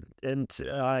agree. And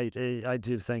I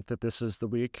do think that this is the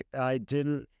week. I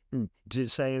didn't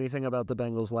say anything about the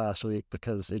Bengals last week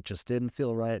because it just didn't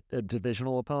feel right. A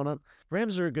divisional opponent.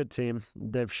 Rams are a good team.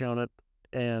 They've shown it.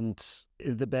 And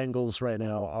the Bengals right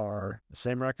now are the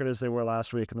same record as they were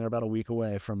last week, and they're about a week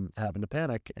away from having to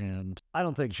panic. And I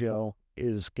don't think Joe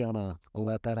is going to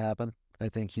let that happen. I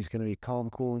think he's going to be calm,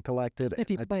 cool, and collected. If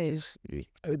he plays.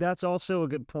 That's also a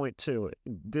good point, too.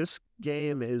 This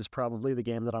game is probably the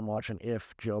game that I'm watching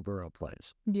if Joe Burrow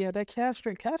plays. Yeah, that calf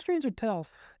strains are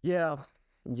tough. Yeah.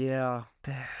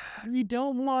 You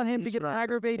don't want him to get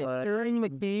aggravated during the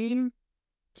game.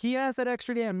 He has that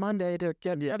extra day on Monday to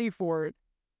get ready for it.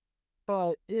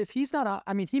 But if he's not,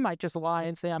 he might just lie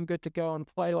and say, I'm good to go and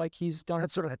play like he's done.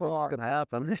 That's what I think is going to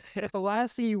happen. The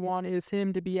last thing you want is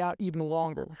him to be out even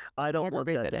longer. I don't want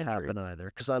that to happen either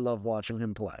because I love watching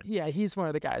him play. Yeah, he's one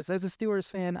of the guys. As a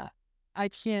Steelers fan, I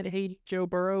can't hate Joe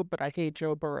Burrow, but I hate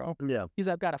Joe Burrow. Yeah. Because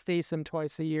I've got to face him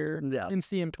twice a year and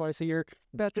see him twice a year.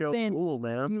 That's Joe the thing. Cool,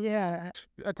 man. Yeah.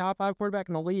 A top 5 quarterback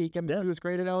in the league. He was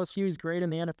great at LSU. He's great in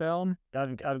the NFL.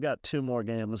 I've got 2 more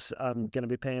games I'm going to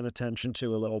be paying attention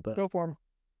to a little bit. Go for him.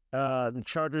 The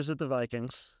Chargers at the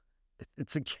Vikings.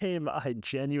 It's a game I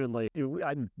genuinely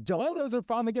don't. Well, those are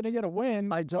finally going to get a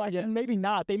win. I don't. Yeah. Maybe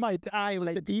not. They might die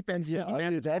with the defense. Yeah,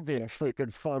 that'd be a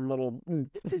freaking fun little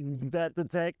bet to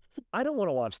take. I don't want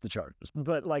to watch the Chargers,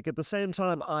 but at the same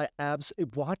time,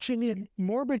 watching it,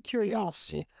 morbid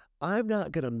curiosity. I'm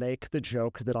not going to make the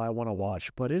joke that I want to watch,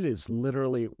 but it is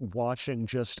literally watching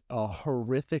just a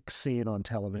horrific scene on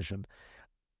television,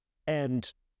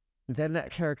 and then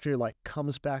that character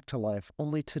comes back to life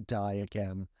only to die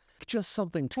again. Just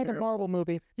something terrible. Like a Marvel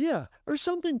movie. Yeah, or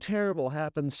something terrible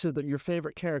happens to your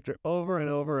favorite character over and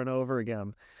over and over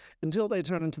again until they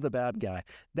turn into the bad guy.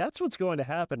 That's what's going to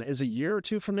happen is a year or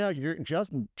 2 from now,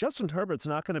 Justin Herbert's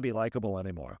not going to be likable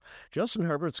anymore. Justin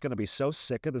Herbert's going to be so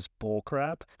sick of this bull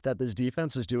crap that this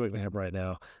defense is doing to him right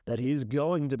now that he's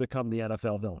going to become the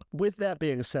NFL villain. With that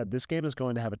being said, this game is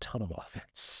going to have a ton of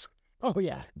offense. Oh,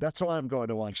 yeah. That's why I'm going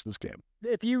to watch this game.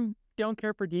 If you don't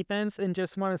care for defense and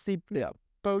just want to see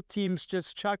both teams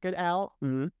just chuck it out,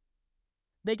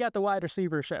 they got the wide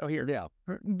receiver show here. Yeah.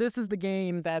 This is the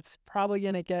game that's probably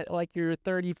going to get your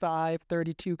 35,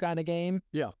 32 kind of game.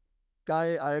 Yeah.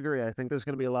 I agree. I think there's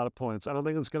going to be a lot of points. I don't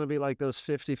think it's going to be like those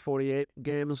 50-48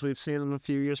 games we've seen in a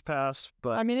few years past.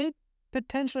 But it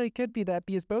potentially could be that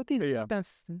because both these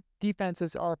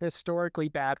defenses are historically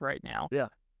bad right now. Yeah.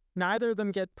 Neither of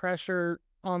them get pressure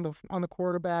on the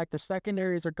quarterback. Their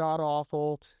secondaries are god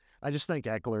awful. I just think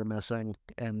Eckler missing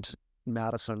and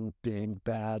Madison being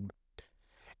bad.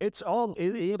 It will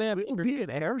be an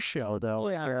air show though.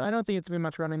 Yeah, I don't think it's been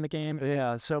much running the game.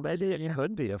 Yeah, so maybe it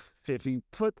could be if you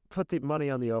put the money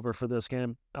on the over for this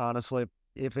game. Honestly,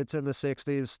 if it's in the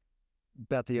 60s,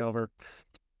 bet the over.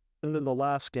 And then the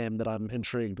last game that I'm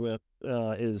intrigued with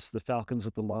is the Falcons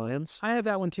at the Lions. I have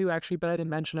that one too, actually, but I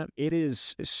didn't mention it. It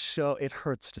is it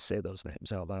hurts to say those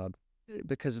names out loud.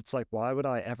 because it's like, why would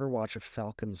I ever watch a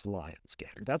Falcons-Lions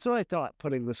game? That's what I thought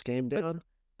putting this game down.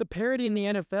 The parity in the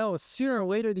NFL is sooner or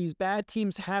later these bad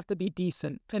teams have to be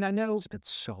decent. And I know It's been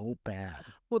so bad.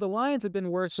 well the Lions have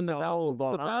been worse than the Falcons.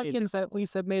 The Falcons at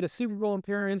least have made a Super Bowl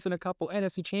appearance and a couple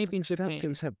NFC Championship games.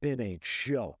 Falcons have been a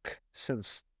joke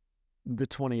since the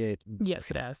 28. Yes,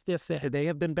 it has. Yes, it has. They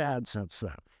have been bad since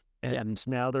then. And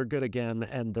now they're good again,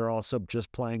 and they're also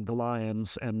just playing the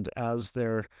Lions. And as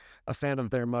they're a fan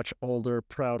of their much older,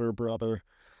 prouder brother,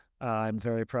 I'm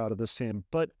very proud of this team.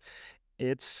 But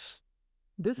this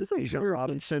is a Bijan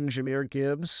Robinson, Jahmyr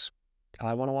Gibbs.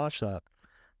 I want to watch that.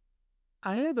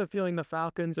 I have a feeling the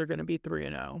Falcons are going to be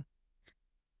 3-0.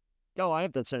 Oh, I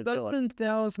have that same feeling. That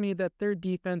tells me that their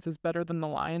defense is better than the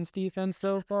Lions' defense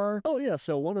so far. Oh, yeah.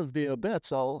 So one of the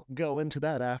bets, I'll go into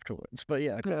that afterwards. But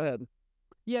yeah, go ahead.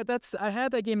 Yeah, I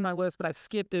had that game on my list, but I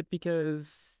skipped it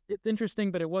because it's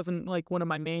interesting, but it wasn't like one of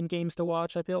my main games to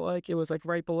watch. I feel like it was like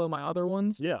right below my other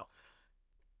ones. Yeah.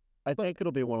 I think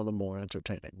it'll be one of the more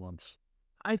entertaining ones.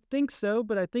 I think so,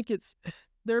 but I think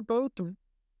they're both,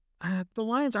 the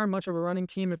Lions aren't much of a running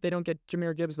team if they don't get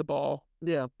Jahmyr Gibbs the ball.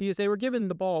 Yeah. Because they were giving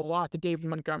the ball a lot to David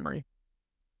Montgomery.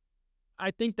 I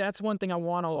think that's one thing I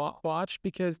want to watch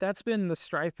because that's been the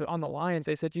strife on the Lions.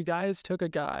 They said, you guys took a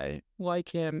guy like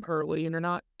him early and you're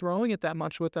not throwing it that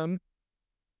much with him.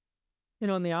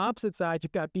 On the opposite side,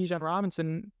 you've got Bijan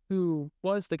Robinson, who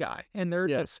was the guy, and they're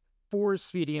just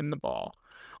force-feeding him the ball.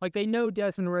 Like, they know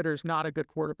Desmond Ritter's not a good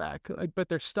quarterback, but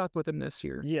they're stuck with him this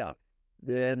year. Yeah.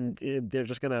 And they're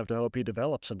just going to have to hope he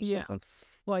develops himself. Yeah.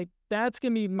 Like, that's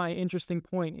going to be my interesting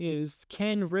point is,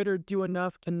 can Ritter do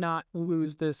enough to not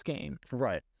lose this game?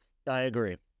 Right. I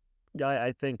agree.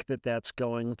 I think that's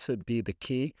going to be the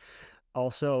key.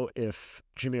 Also, if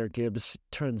Jahmyr Gibbs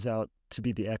turns out to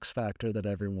be the X factor that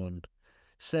everyone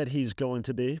said he's going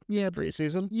to be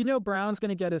preseason. Brown's going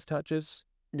to get his touches.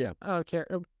 Yeah.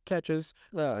 Catches.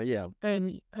 Yeah.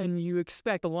 And you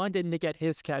expect London to get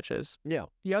his catches. Yeah.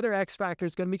 The other X factor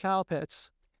is going to be Kyle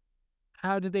Pitts.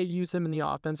 How do they use him in the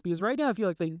offense? Because right now I feel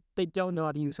like they don't know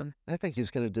how to use him. I think he's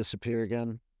going to disappear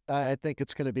again. I think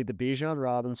it's going to be the Bijan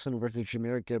Robinson versus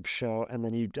Jahmyr Gibbs show. And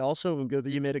then you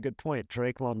made a good point,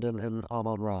 Drake London and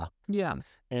Amon-Ra. Yeah.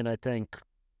 And I think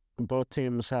both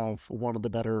teams have one of the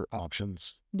better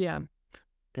options. Yeah.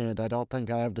 And I don't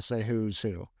think I have to say who's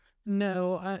who.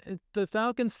 No,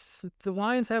 the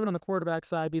Lions have it on the quarterback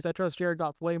side because I trust Jared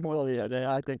Goff way more. Well,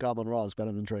 yeah, I think Amon-Ra is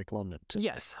better than Drake London, too.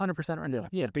 Yes, 100% right now.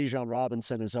 Yeah. Bijan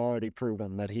Robinson has already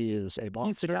proven that he is a monster.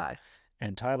 He's the guy.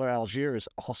 And Tyler Algier is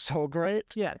also great.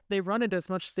 Yeah, they run it as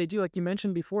much as they do. Like you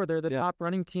mentioned before, they're the top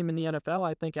running team in the NFL,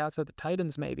 I think, outside the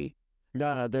Titans, maybe.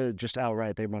 No, they're just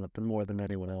outright. They run it more than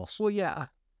anyone else. Well, yeah.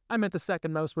 I meant the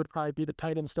second most would probably be the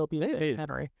Titans, still be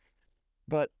Henry.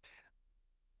 But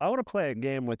I want to play a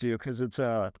game with you because it's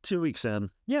 2 weeks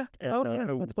in. Yeah.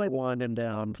 Let's play one and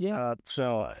down. Yeah.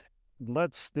 So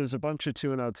there's a bunch of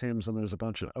 2-0 teams and there's a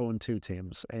bunch of 0-2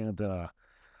 teams. And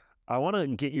I want to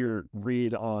get your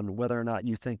read on whether or not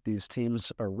you think these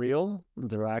teams are real,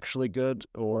 they're actually good,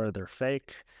 or they're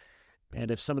fake.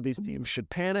 And if some of these teams should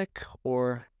panic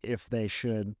or if they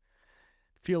should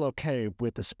feel okay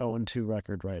with this 0-2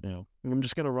 record right now. I'm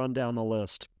just going to run down the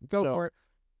list. Go for it.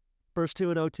 First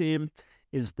 2-0 team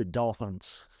is the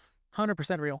Dolphins.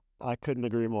 100% real. I couldn't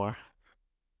agree more.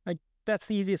 That's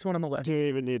the easiest one on the list. Do you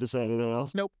even need to say anything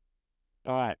else? Nope.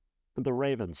 All right. The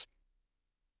Ravens.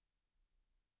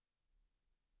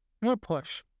 I'm going to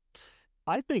push.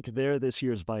 I think they're this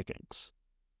year's Vikings.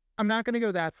 I'm not going to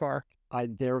go that far.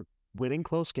 They're winning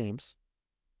close games.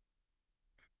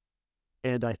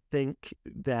 And I think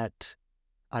that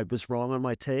I was wrong on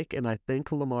my take, and I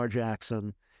think Lamar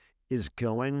Jackson is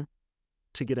going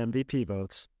to get MVP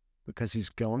votes because he's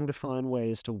going to find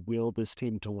ways to will this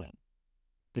team to win.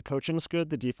 The coaching is good.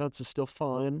 The defense is still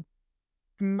fine.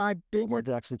 My big Lamar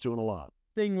Jackson's doing a lot.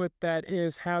 Thing with that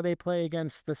is how they play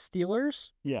against the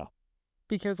Steelers. Yeah.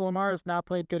 Because Lamar has not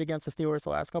played good against the Steelers the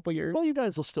last couple of years. Well, you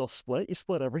guys will still split. You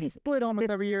split every year. He split almost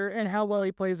every year, and how well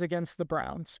he plays against the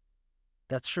Browns.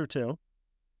 That's true, too.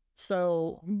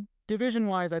 So,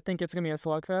 division-wise, I think it's going to be a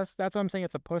slugfest. That's why I'm saying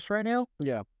it's a push right now.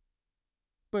 Yeah.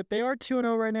 But they are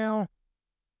 2-0 right now.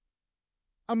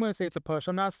 I'm going to say it's a push.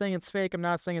 I'm not saying it's fake. I'm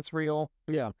not saying it's real.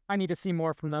 Yeah. I need to see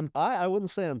more from them. I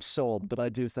wouldn't say I'm sold, but I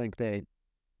do think they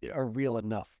are real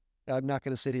enough. I'm not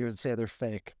going to sit here and say they're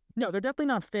fake. No, they're definitely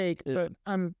not fake, but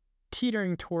I'm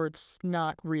teetering towards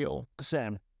not real.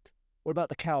 Same. What about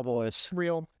the Cowboys?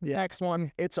 Real. Yeah. Next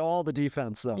one. It's all the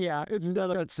defense, though. Yeah.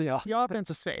 The offense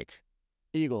is fake.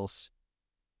 Eagles.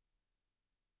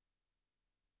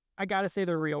 I gotta say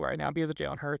they're real right now because of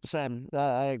Jalen Hurts. Same.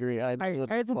 I agree. I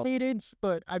hesitated,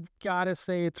 but I've gotta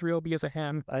say it's real because of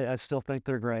him. I still think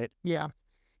they're great. Yeah,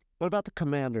 What about the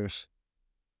Commanders?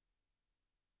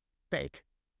 fake.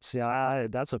 See,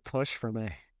 that's a push for me.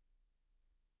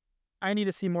 I need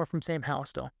to see more from Sam Howell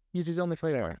still. He's only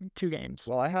played Fair. 2 games.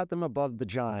 Well, I had them above the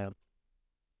Giants.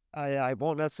 I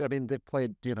won't necessarily. I mean, they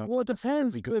played. Well, it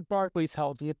depends if Barkley's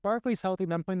healthy. If Barkley's healthy,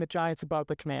 then I'm putting the Giants above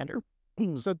the Commander.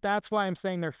 So that's why I'm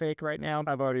saying they're fake right now.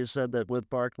 I've already said that with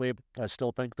Barkley, I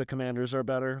still think the Commanders are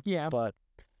better. Yeah. But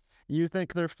you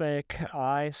think they're fake.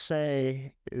 I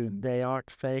say they aren't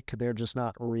fake. They're just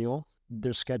not real.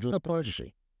 Their schedule's A been push.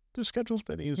 easy. Their schedule's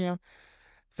been easy. Yeah.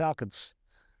 Falcons.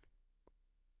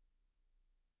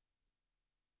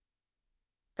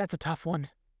 That's a tough one.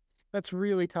 That's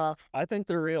really tough. I think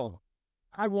they're real.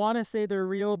 I want to say they're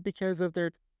real because of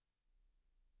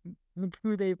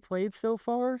who they've played so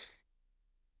far.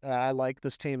 I like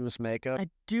this team's makeup. I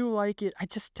do like it. I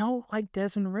just don't like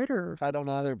Desmond Ritter. I don't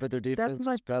either, but their defense That's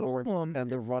my is better, problem.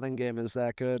 and their running game is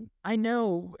that good. I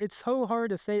know. It's so hard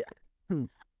to say.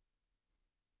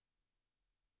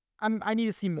 I need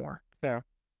to see more. Fair.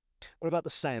 What about the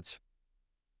Saints?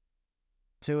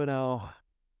 2-0.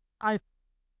 I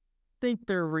think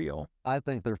they're real. I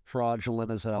think they're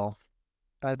fraudulent as hell.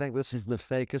 I think this is the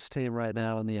fakest team right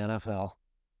now in the NFL.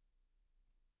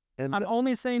 And I'm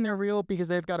only saying they're real because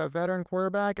they've got a veteran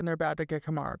quarterback and they're about to get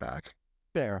Kamara back.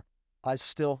 fair. I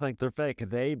still think they're fake.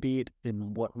 They beat,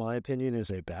 in what my opinion is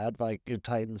a bad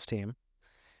Titans team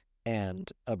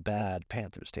and a bad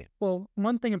Panthers team. Well,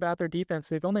 one thing about their defense,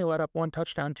 they've only let up 1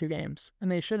 touchdown 2 games, and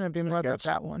they shouldn't have even let up Against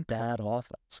that one. Bad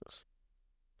offenses.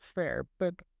 Fair,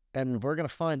 but And we're going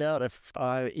to find out if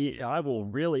I will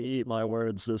really eat my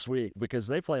words this week because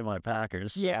they play my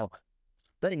Packers. Yeah. So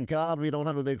thank God we don't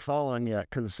have a big following yet,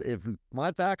 because if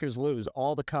my Packers lose,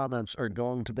 all the comments are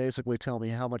going to basically tell me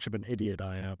how much of an idiot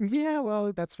I am, yeah,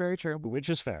 well, that's very true. which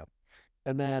is fair.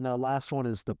 And then last one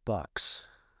is the Bucks.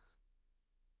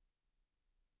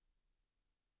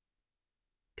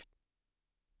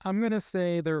 I'm going to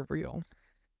say they're real.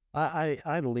 I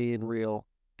lean real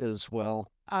as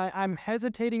well. I'm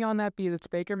hesitating on that because it's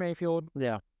Baker Mayfield,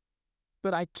 Yeah.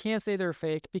 but I can't say they're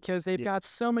fake because they've got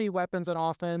so many weapons on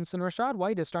offense, and Rashad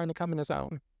White is starting to come in his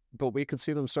own. But we could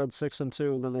see them start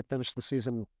 6-2, and then they finish the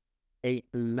season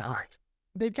 8-9.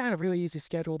 They've got a really easy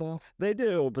schedule, though. They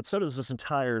do, but so does this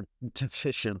entire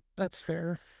division. That's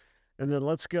fair. And then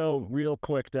let's go real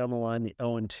quick down the line, the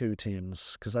 0-2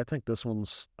 teams, because I think this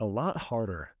one's a lot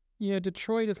harder. Yeah,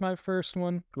 Detroit is my first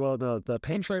one. Well, no, the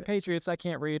I'm sorry, Patriots, I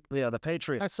can't read. Yeah, the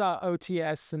Patriots. I saw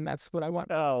OTS, and that's what I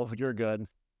want. Oh, you're good.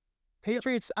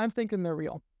 Patriots, I'm thinking they're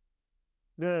real.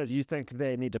 No, do you think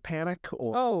they need to panic,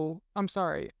 or Oh, I'm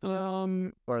sorry.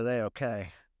 are they okay?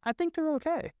 I think they're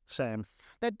okay. Same.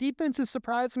 That defense is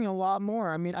surprising me a lot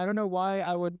more. I mean, I don't know why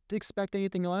I would expect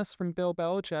anything less from Bill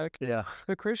Belichick. Yeah.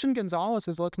 But Christian Gonzalez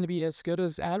is looking to be as good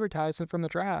as advertising from the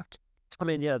draft. I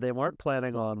mean, yeah, they weren't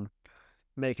planning on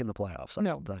making the playoffs, I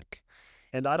don't think.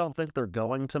 And I don't think they're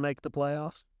going to make the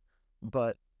playoffs,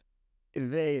 but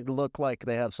they look like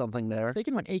they have something there. If they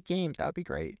can win 8 games, that would be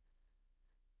great.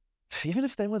 Even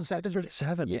if they win 7,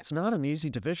 Yeah. it's not an easy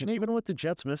division. Even with the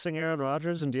Jets missing Aaron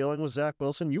Rodgers and dealing with Zach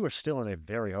Wilson, you are still in a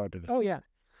very hard division. Oh, yeah.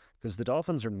 Because the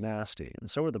Dolphins are nasty, and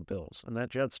so are the Bills, and that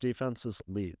Jets defense is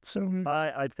elite. So Mhm.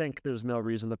 I think there's no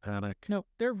reason to panic. No,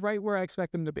 they're right where I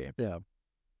expect them to be. Yeah.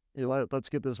 Let's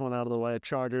get this one out of the way.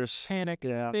 Chargers. Panic,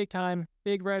 Yeah. big time,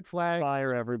 big red flag.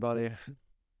 Fire everybody.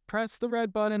 Press the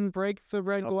red button, break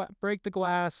the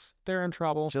glass. They're in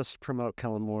trouble. Just promote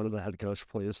Kellen Moore to the head coach,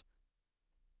 please.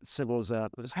 Simple as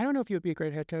that. I don't know if he would be a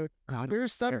great head coach.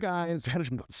 There's some guys. Better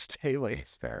than Staley.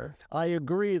 It's fair. I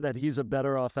agree that he's a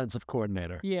better offensive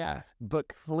coordinator. Yeah. But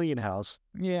clean house.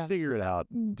 Yeah. Figure it out.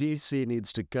 DC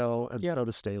needs to go and Yep. go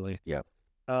to Staley. Yep.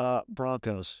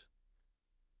 Broncos.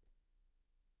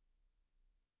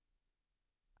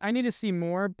 I need to see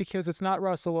more because it's not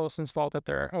Russell Wilson's fault that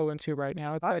they're 0-2 right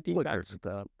now. It's that defense.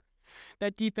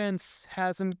 That defense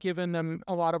hasn't given them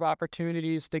a lot of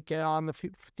opportunities to get on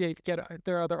get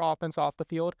their other offense off the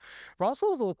field.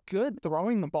 Russell's looked good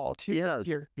throwing the ball too. Yeah,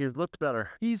 Here. he's looked better.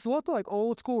 He's looked like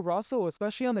old school Russell,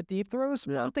 especially on the deep throws.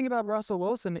 Yeah. One thing about Russell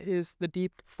Wilson is the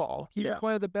deep ball. He's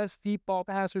one of the best deep ball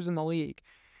passers in the league.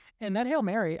 And that Hail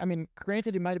Mary, I mean,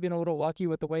 granted, he might have been a little lucky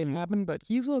with the way it happened, but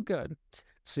he looked good.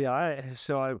 See, I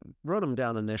wrote him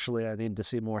down initially. I need to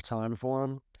see more time for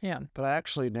him. Yeah. But I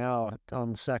actually now,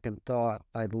 on second thought,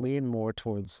 I'd lean more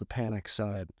towards the panic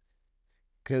side.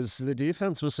 Because the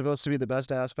defense was supposed to be the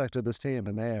best aspect of this team,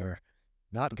 and they are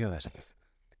not good.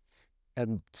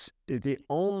 And the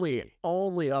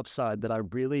only upside that I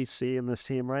really see in this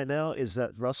team right now is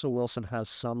that Russell Wilson has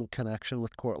some connection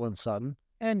with Cortland Sutton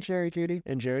And Jerry Jeudy.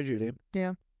 and Jerry Jeudy.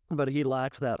 Yeah. But he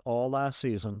lacked that all last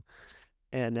season.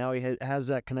 And now he has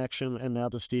that connection, and now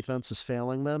this defense is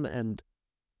failing them. And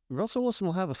Russell Wilson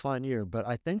will have a fine year, but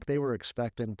I think they were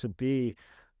expecting to be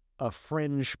a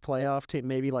fringe playoff team,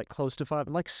 maybe like close to 5,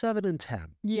 like 7-10.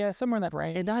 Yeah, somewhere in that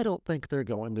range. And I don't think they're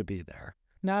going to be there.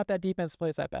 Not if that defense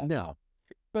plays that bad. No.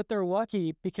 But they're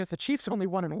lucky because the Chiefs are only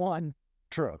 1-1.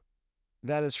 True.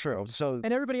 That is true. So,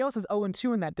 And everybody else is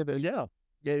 0-2 in that division.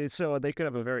 yeah. So they could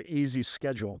have a very easy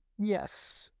schedule.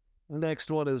 Yes.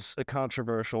 Next one is a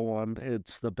controversial one.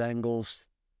 It's the Bengals.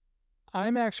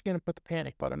 I'm actually going to put the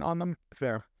panic button on them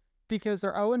Fair. because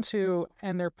they're 0-2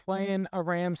 and they're playing a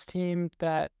Rams team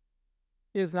that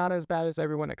is not as bad as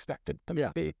everyone expected them Yeah.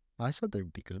 to be. I said they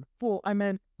would be good. Well, I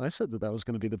meant, I said that was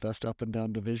going to be the best up and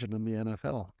down division in the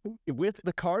NFL. With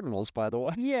the Cardinals, by the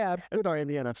way. yeah, Sorry, in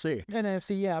the NFC.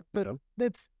 NFC, yeah, but Yeah.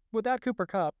 it's without Cooper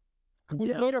Kupp. We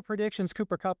Yeah. made our predictions,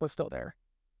 Cooper Kupp was still there.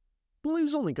 Well, he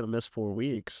was only going to miss 4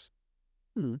 weeks.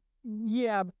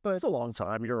 Yeah, but It's a long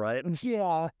time, you're right.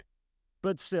 yeah,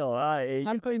 But still,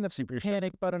 I'm putting the super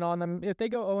panic button on them. If they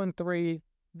go 0-3,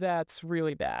 that's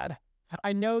really bad.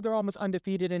 I know they're almost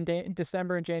undefeated in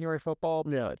December and January football.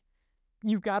 Yeah.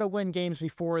 You've got to win games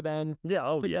before then Yeah,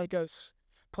 to make us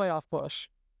playoff push.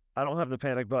 I don't have the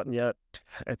panic button yet.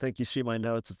 I think you see my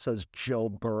notes. It says Joe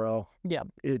Burrow. Yeah.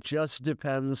 It just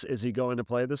depends. Is he going to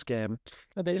play this game?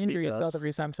 The If he injury is the does. other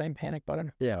reason I'm saying panic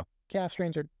button. Yeah. Calf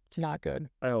strains are not good.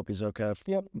 I hope he's okay.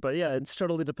 Yep. But yeah, it's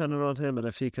totally dependent on him. And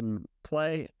if he can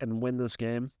play and win this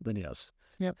game, then yes.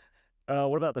 Yep.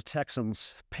 What about the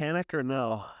Texans? Panic or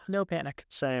no? No panic.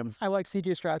 Same. I like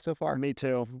CJ Stroud so far. Me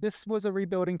too. This was a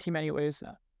rebuilding team anyways.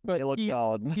 But They look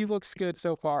solid. he looks good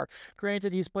so far.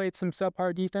 Granted, he's played some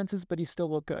subpar defenses, but he still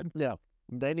looked good. Yeah.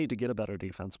 They need to get a better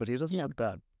defense, but he doesn't look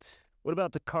bad. What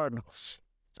about the Cardinals?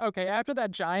 Okay, after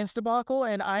that Giants debacle,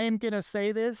 and I am going to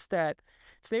say this, that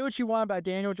say what you want about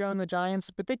Daniel Jones and the Giants,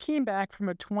 but they came back from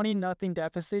a 20-0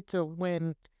 deficit to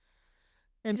win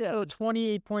and so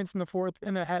 28 points in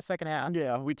the second half.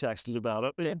 Yeah, we texted about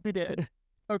it. We did.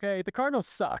 Okay, the Cardinals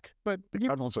suck, but The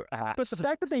Cardinals are ass. but the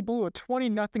fact that they blew a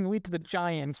 20-0 lead to the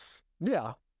Giants,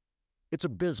 Yeah. It's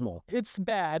abysmal. it's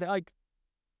bad. Like,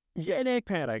 Yeah.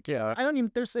 Panic. Yeah. I don't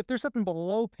even if there's something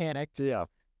below panic, Yeah.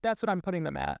 that's what I'm putting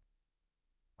them at.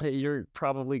 Hey, you're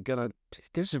probably gonna.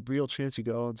 There's a real chance you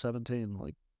go on 17.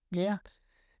 Like, Yeah.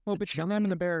 Well, but them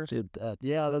and the Bears. did that?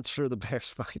 Yeah, that's true. The Bears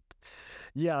fight.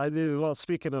 Yeah, I do. Well,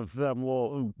 speaking of them,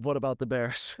 well, what about the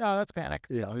Bears? Oh, that's panic.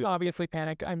 Yeah, Obviously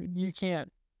panic. You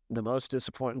can't. the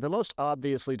most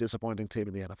obviously disappointing team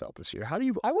in the NFL this year. How do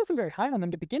you? I wasn't very high on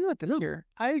them to begin with this year.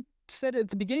 I said at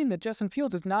the beginning that Justin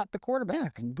Fields is not the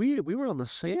quarterback. We were on the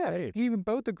same page, We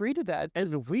both agreed to that.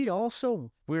 and we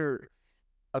also were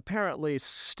apparently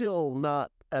still not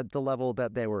at the level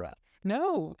that they were at.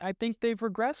 No, I think they've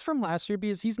regressed from last year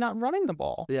because he's not running the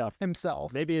ball Yeah,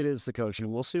 himself. maybe it is the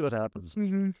coaching. We'll see what happens.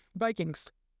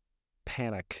 Vikings.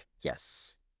 Panic.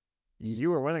 Yes.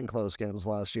 You were winning close games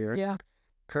last year. Yeah.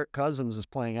 Kirk Cousins is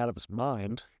playing out of his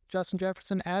mind. Justin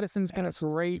Jefferson, Addison's been a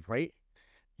great. Right?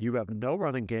 You have no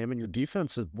running game, and your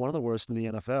defense is one of the worst in the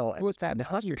NFL. It was bad Now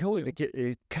last you're year, going too. to get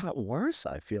it got worse.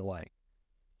 I feel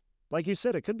like you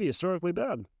said, it could be historically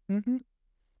bad. Mm-hmm.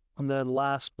 And then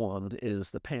last one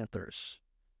is the Panthers.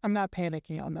 I'm not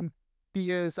panicking on them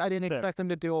because I didn't Fair. expect them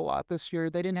to do a lot this year.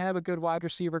 They didn't have a good wide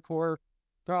receiver core.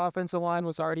 Their offensive line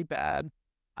was already bad.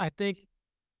 I think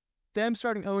them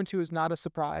starting 0-2 is not a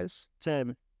surprise.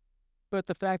 Same. But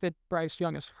the fact that Bryce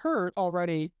Young is hurt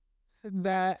already,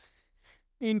 that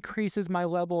increases my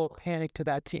level of panic to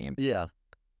that team. Yeah.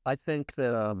 I think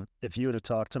that if you would have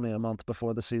talked to me a month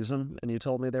before the season and you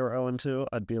told me they were 0-2,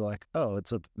 I'd be like, oh,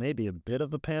 it's maybe a bit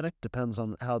of a panic. Depends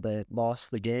on how they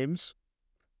lost the games.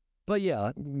 But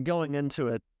yeah, going into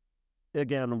it,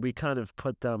 again, we kind of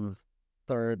put them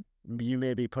third. You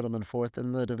maybe put them in fourth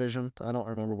in the division. I don't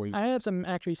remember where you... I had them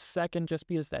actually second just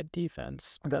because that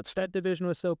defense. That's That division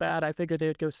was so bad, I figured they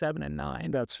would go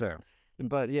 7-9. That's fair.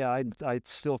 But yeah, I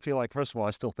still feel like, first of all,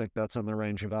 I still think that's in the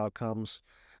range of outcomes.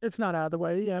 It's not out of the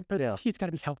way, yeah, but Yeah. he's got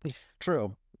to be healthy.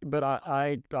 True. But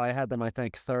I had them, I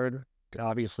think, third.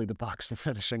 Obviously, the Bucs were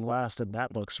finishing last, and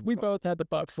that looks... We both had the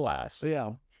Bucks last.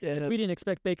 Yeah. And We didn't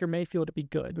expect Baker Mayfield to be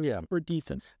good yeah. or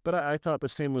decent. But I thought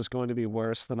this team was going to be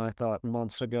worse than I thought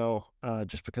months ago,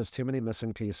 just because too many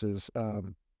missing pieces.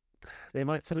 They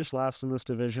might finish last in this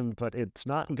division, but it's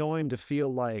not going to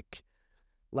feel like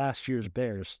last year's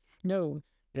Bears. No,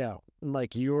 Yeah,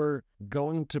 like you're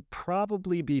going to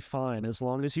probably be fine as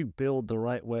long as you build the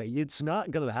right way. It's not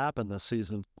going to happen this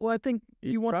season. Well, I think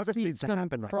you want to Progress see needs to some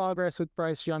happen, right? progress with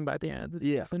Bryce Young by the end of the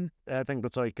Yeah. season. I think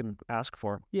that's all you can ask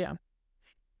for. Yeah.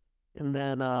 And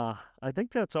then I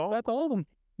think that's all. That's all of them.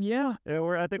 Yeah, Yeah,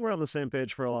 I think we're on the same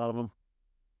page for a lot of them.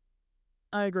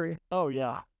 I agree. Oh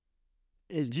yeah.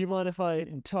 Do you mind if I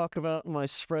talk about my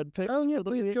spread pick? Oh, yeah, for the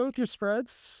please week? go with your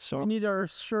spreads. Sure. We need our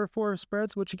sure four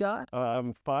spreads. What you got?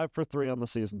 I'm 5 for 3 on the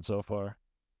season so far,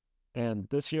 and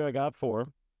this year I got 4.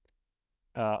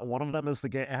 One of them is the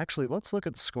game. Actually, let's look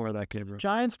at the score of that game.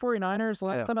 Giants 49ers.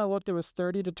 Last Yeah. time I looked, it was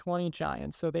 30-20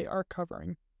 Giants, so they are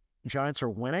covering. Giants are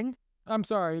winning I'm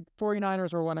sorry,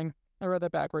 49ers were winning. I read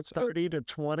that backwards.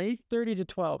 30-20.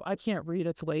 30-12. I can't read.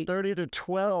 It's late.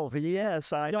 30-12.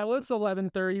 Yes, Yeah, it's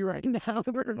 11:30 right now.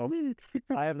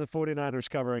 I have the 49ers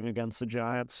covering against the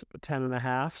Giants.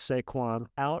 10.5. Saquon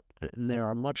out. And they're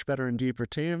a much better and deeper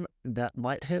team. That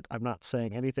might hit. I'm not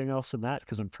saying anything else than that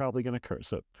because I'm probably going to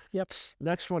curse it. Yep.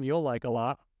 Next one you'll like a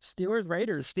lot. Steelers, The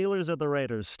Raiders. Steelers are the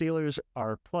Raiders. Steelers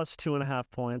are plus 2.5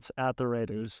 points at the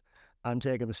Raiders. I'm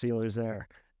taking the Steelers there.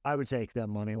 I would take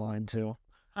them money line too.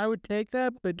 I would take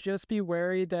that, but just be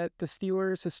wary that the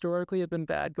Steelers historically have been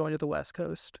bad going to the West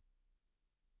Coast.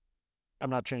 I'm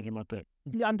not changing my pick.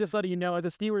 Yeah, I'm just letting you know, as a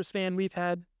Steelers fan, we've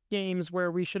had games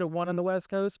where we should have won on the West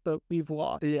Coast, but we've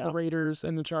lost. Yeah. The Raiders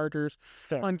and the Chargers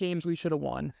Fair. on games we should have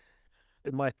won.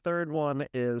 My third one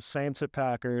is Saints at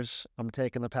Packers. I'm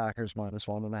taking the Packers minus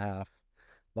 1.5.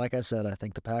 Like I said, I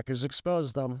think the Packers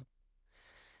exposed them.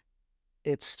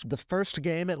 It's the first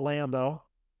game at Lambeau.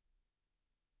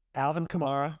 Alvin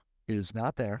Kamara is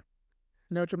not there.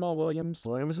 No Jamal Williams.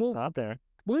 Williams is not there.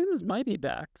 Williams might be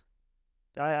back.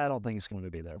 I don't think he's going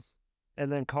to be there. And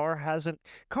then Carr hasn't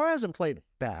played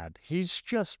bad. He's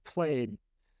just played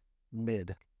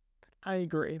mid. I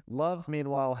agree. Love,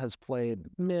 meanwhile, has played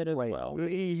Mid as great. well.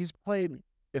 He's played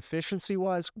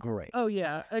efficiency-wise great. Oh,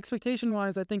 yeah.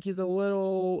 Expectation-wise, I think he's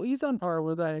on par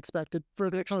with what I expected.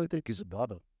 I actually think he's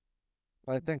above it.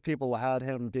 I think people had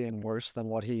him being worse than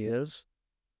what he is.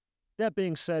 That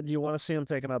being said, you want to see him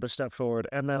take another step forward.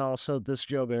 And then also this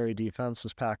Joe Barry defense,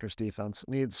 this Packers defense,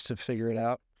 needs to figure it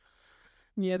out.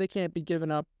 Yeah, they can't be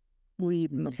giving up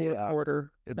lead in the fourth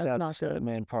quarter. That's not the good.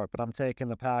 main part. But I'm taking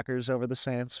the Packers over the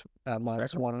Saints at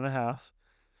minus 1.5.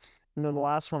 And then the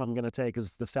last one I'm going to take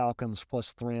is the Falcons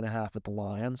plus 3.5 at the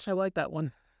Lions. I like that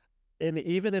one. And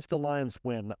even if the Lions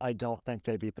win, I don't think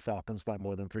they beat the Falcons by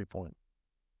more than 3 points.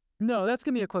 No, that's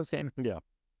going to be a close game. Yeah.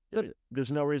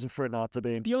 There's no reason for it not to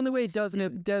be. The only way it doesn't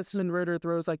if Desmond Ridder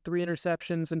throws like 3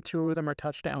 interceptions and 2 of them are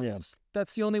touchdowns. Yeah.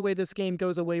 That's the only way this game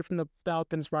goes away from the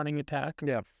Falcons' running attack.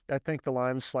 Yeah, I think the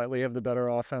Lions slightly have the better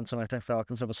offense, and I think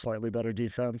Falcons have a slightly better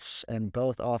defense, and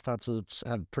both offenses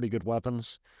have pretty good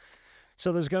weapons.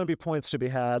 So there's going to be points to be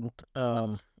had,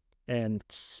 and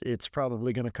it's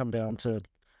probably going to come down to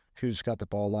who's got the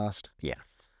ball last. Yeah.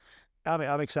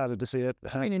 I'm excited to see it.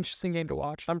 It'll be an interesting game to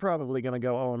watch. I'm probably going to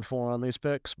go 0-4 on these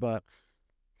picks, but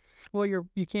Well, you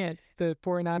can't. The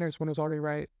 49ers one was already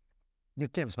right. the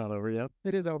game's not over yet.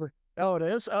 It is over. Oh, it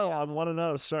is? Oh, I'm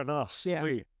 1-0 starting off. Sweet.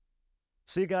 Yeah.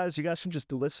 See, guys, you guys should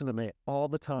just listen to me all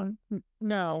the time.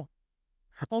 No.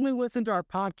 Only listen to our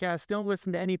podcast. Don't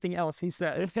listen to anything else he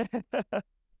says.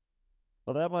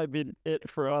 Well, that might be it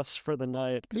for us for the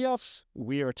night. Yep.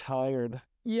 We are tired.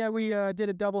 Yeah, we did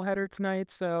a doubleheader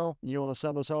tonight, so You want to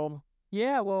send us home?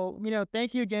 yeah, well,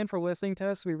 thank you again for listening to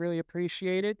us. We really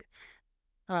appreciate it.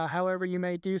 However you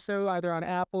may do so, either on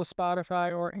Apple,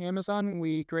 Spotify, or Amazon,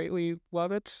 we greatly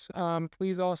love it.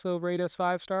 Please also rate us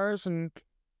 5 stars and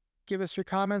give us your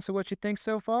comments of what you think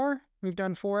so far. We've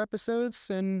done 4 episodes,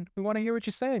 and we want to hear what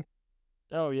you say.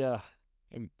 Oh, yeah.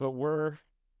 But we're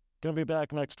going to be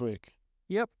back next week.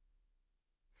 Yep.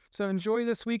 So enjoy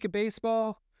this week of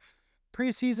baseball.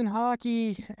 Preseason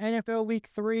hockey, NFL Week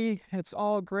 3. It's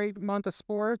all a great month of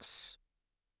sports.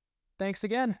 Thanks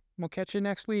again. We'll catch you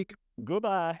next week.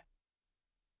 Goodbye.